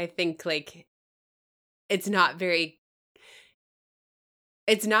 I think like it's not very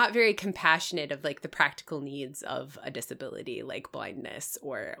compassionate of like the practical needs of a disability like blindness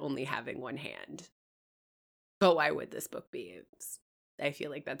or only having one hand. But why would this book be? I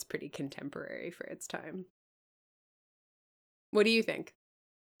feel like that's pretty contemporary for its time. What do you think?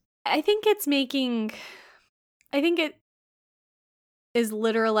 I think it is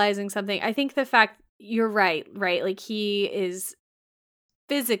literalizing something. I think the fact you're right. Like, he is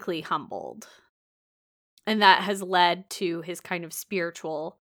physically humbled. And that has led to his kind of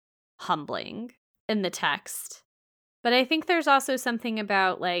spiritual humbling in the text. But I think there's also something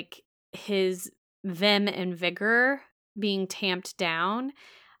about, like, his vim and vigor being tamped down.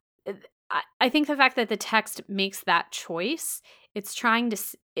 I think the fact that the text makes that choice, it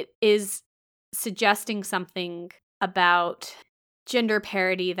is suggesting something about gender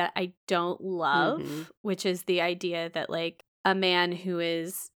parity that I don't love, which is the idea that, like, a man who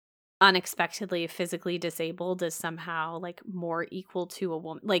is unexpectedly physically disabled is somehow, like, more equal to a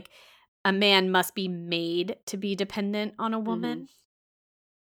woman. Like, a man must be made to be dependent on a woman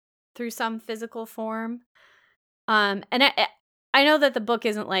through some physical form. And I know that the book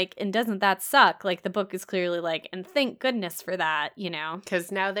isn't like, and doesn't that suck? Like, the book is clearly like, and thank goodness for that, you know?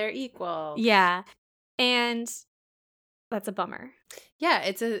 Because now they're equal. Yeah. And that's a bummer. Yeah,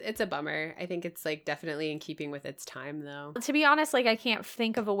 it's a bummer. I think it's, like, definitely in keeping with its time, though. To be honest, like, I can't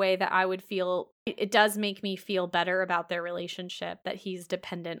think of a way that I would feel. It does make me feel better about their relationship that he's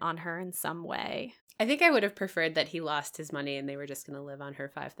dependent on her in some way. I think I would have preferred that he lost his money and they were just going to live on her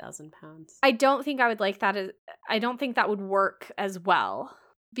 5,000 pounds. I don't think I would like that. I don't think that would work as well.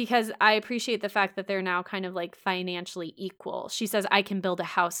 Because I appreciate the fact that they're now kind of, like, financially equal. She says, I can build a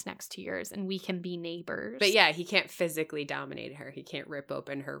house next to yours and we can be neighbors. But yeah, he can't physically dominate her. He can't rip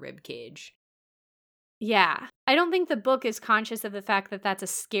open her rib cage. Yeah. I don't think the book is conscious of the fact that that's a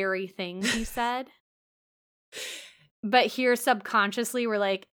scary thing he said. But here subconsciously we're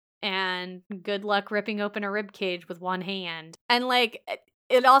like, and good luck ripping open a rib cage with one hand. And, like,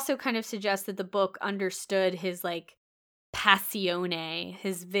 it also kind of suggests that the book understood his, like, passione,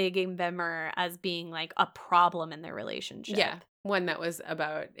 his vig and vimmer, as being, like, a problem in their relationship. Yeah, one that was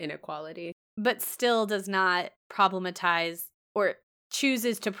about inequality. But still does not problematize, or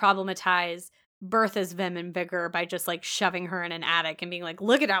chooses to problematize, Bertha's vim and vigor by just, like, shoving her in an attic and being like,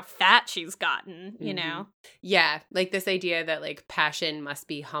 look at how fat she's gotten, you know? Yeah, like this idea that, like, passion must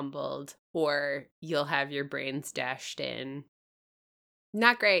be humbled or you'll have your brains dashed in.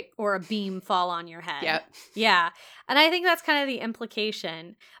 Not great. Or a beam fall on your head. Yep. Yeah. And I think that's kind of the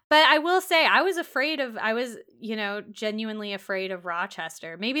implication. But I will say, I was, you know, genuinely afraid of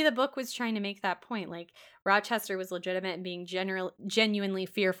Rochester. Maybe the book was trying to make that point. Like, Rochester was legitimate in being genuinely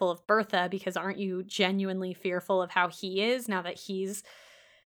fearful of Bertha, because aren't you genuinely fearful of how he is now that he's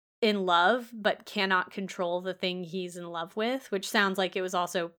in love but cannot control the thing he's in love with? Which sounds like it was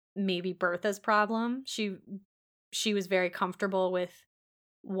also maybe Bertha's problem. She was very comfortable with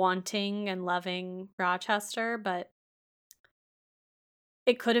wanting and loving Rochester, but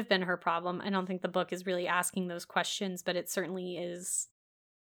it could have been her problem. I don't think the book is really asking those questions, but it certainly is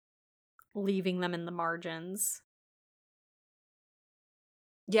leaving them in the margins.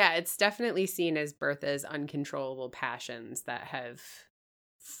 Yeah, it's definitely seen as Bertha's uncontrollable passions that have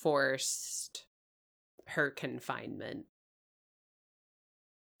forced her confinement.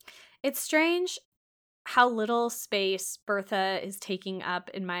 It's strange how little space Bertha is taking up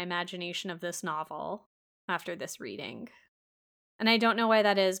in my imagination of this novel after this reading. And I don't know why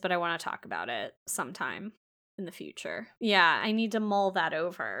that is, but I want to talk about it sometime in the future. Yeah, I need to mull that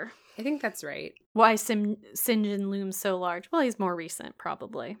over. I think that's right. Why St. John looms so large? Well, he's more recent,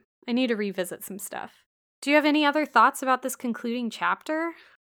 probably. I need to revisit some stuff. Do you have any other thoughts about this concluding chapter?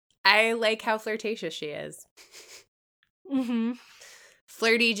 I like how flirtatious she is. Mm-hmm.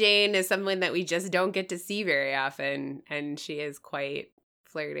 Flirty Jane is someone that we just don't get to see very often, and she is quite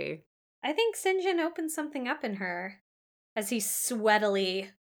flirty. I think St. John opened something up in her as he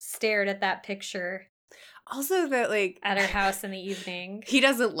sweatily stared at that picture. Also that, like, at her house in the evening. He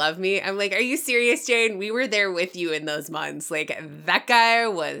doesn't love me. I'm like, are you serious, Jane? We were there with you in those months. Like, that guy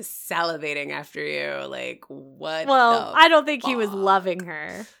was salivating after you. Like, what? Well, I don't think he was loving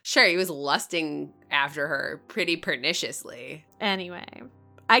her. Sure, he was lusting after her pretty perniciously. Anyway,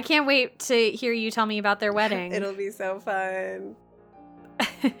 I can't wait to hear you tell me about their wedding. It'll be so fun.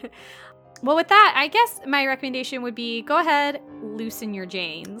 Well, with that, I guess my recommendation would be go ahead, loosen your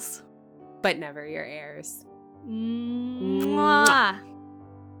Janes. But never your heirs. Mwah.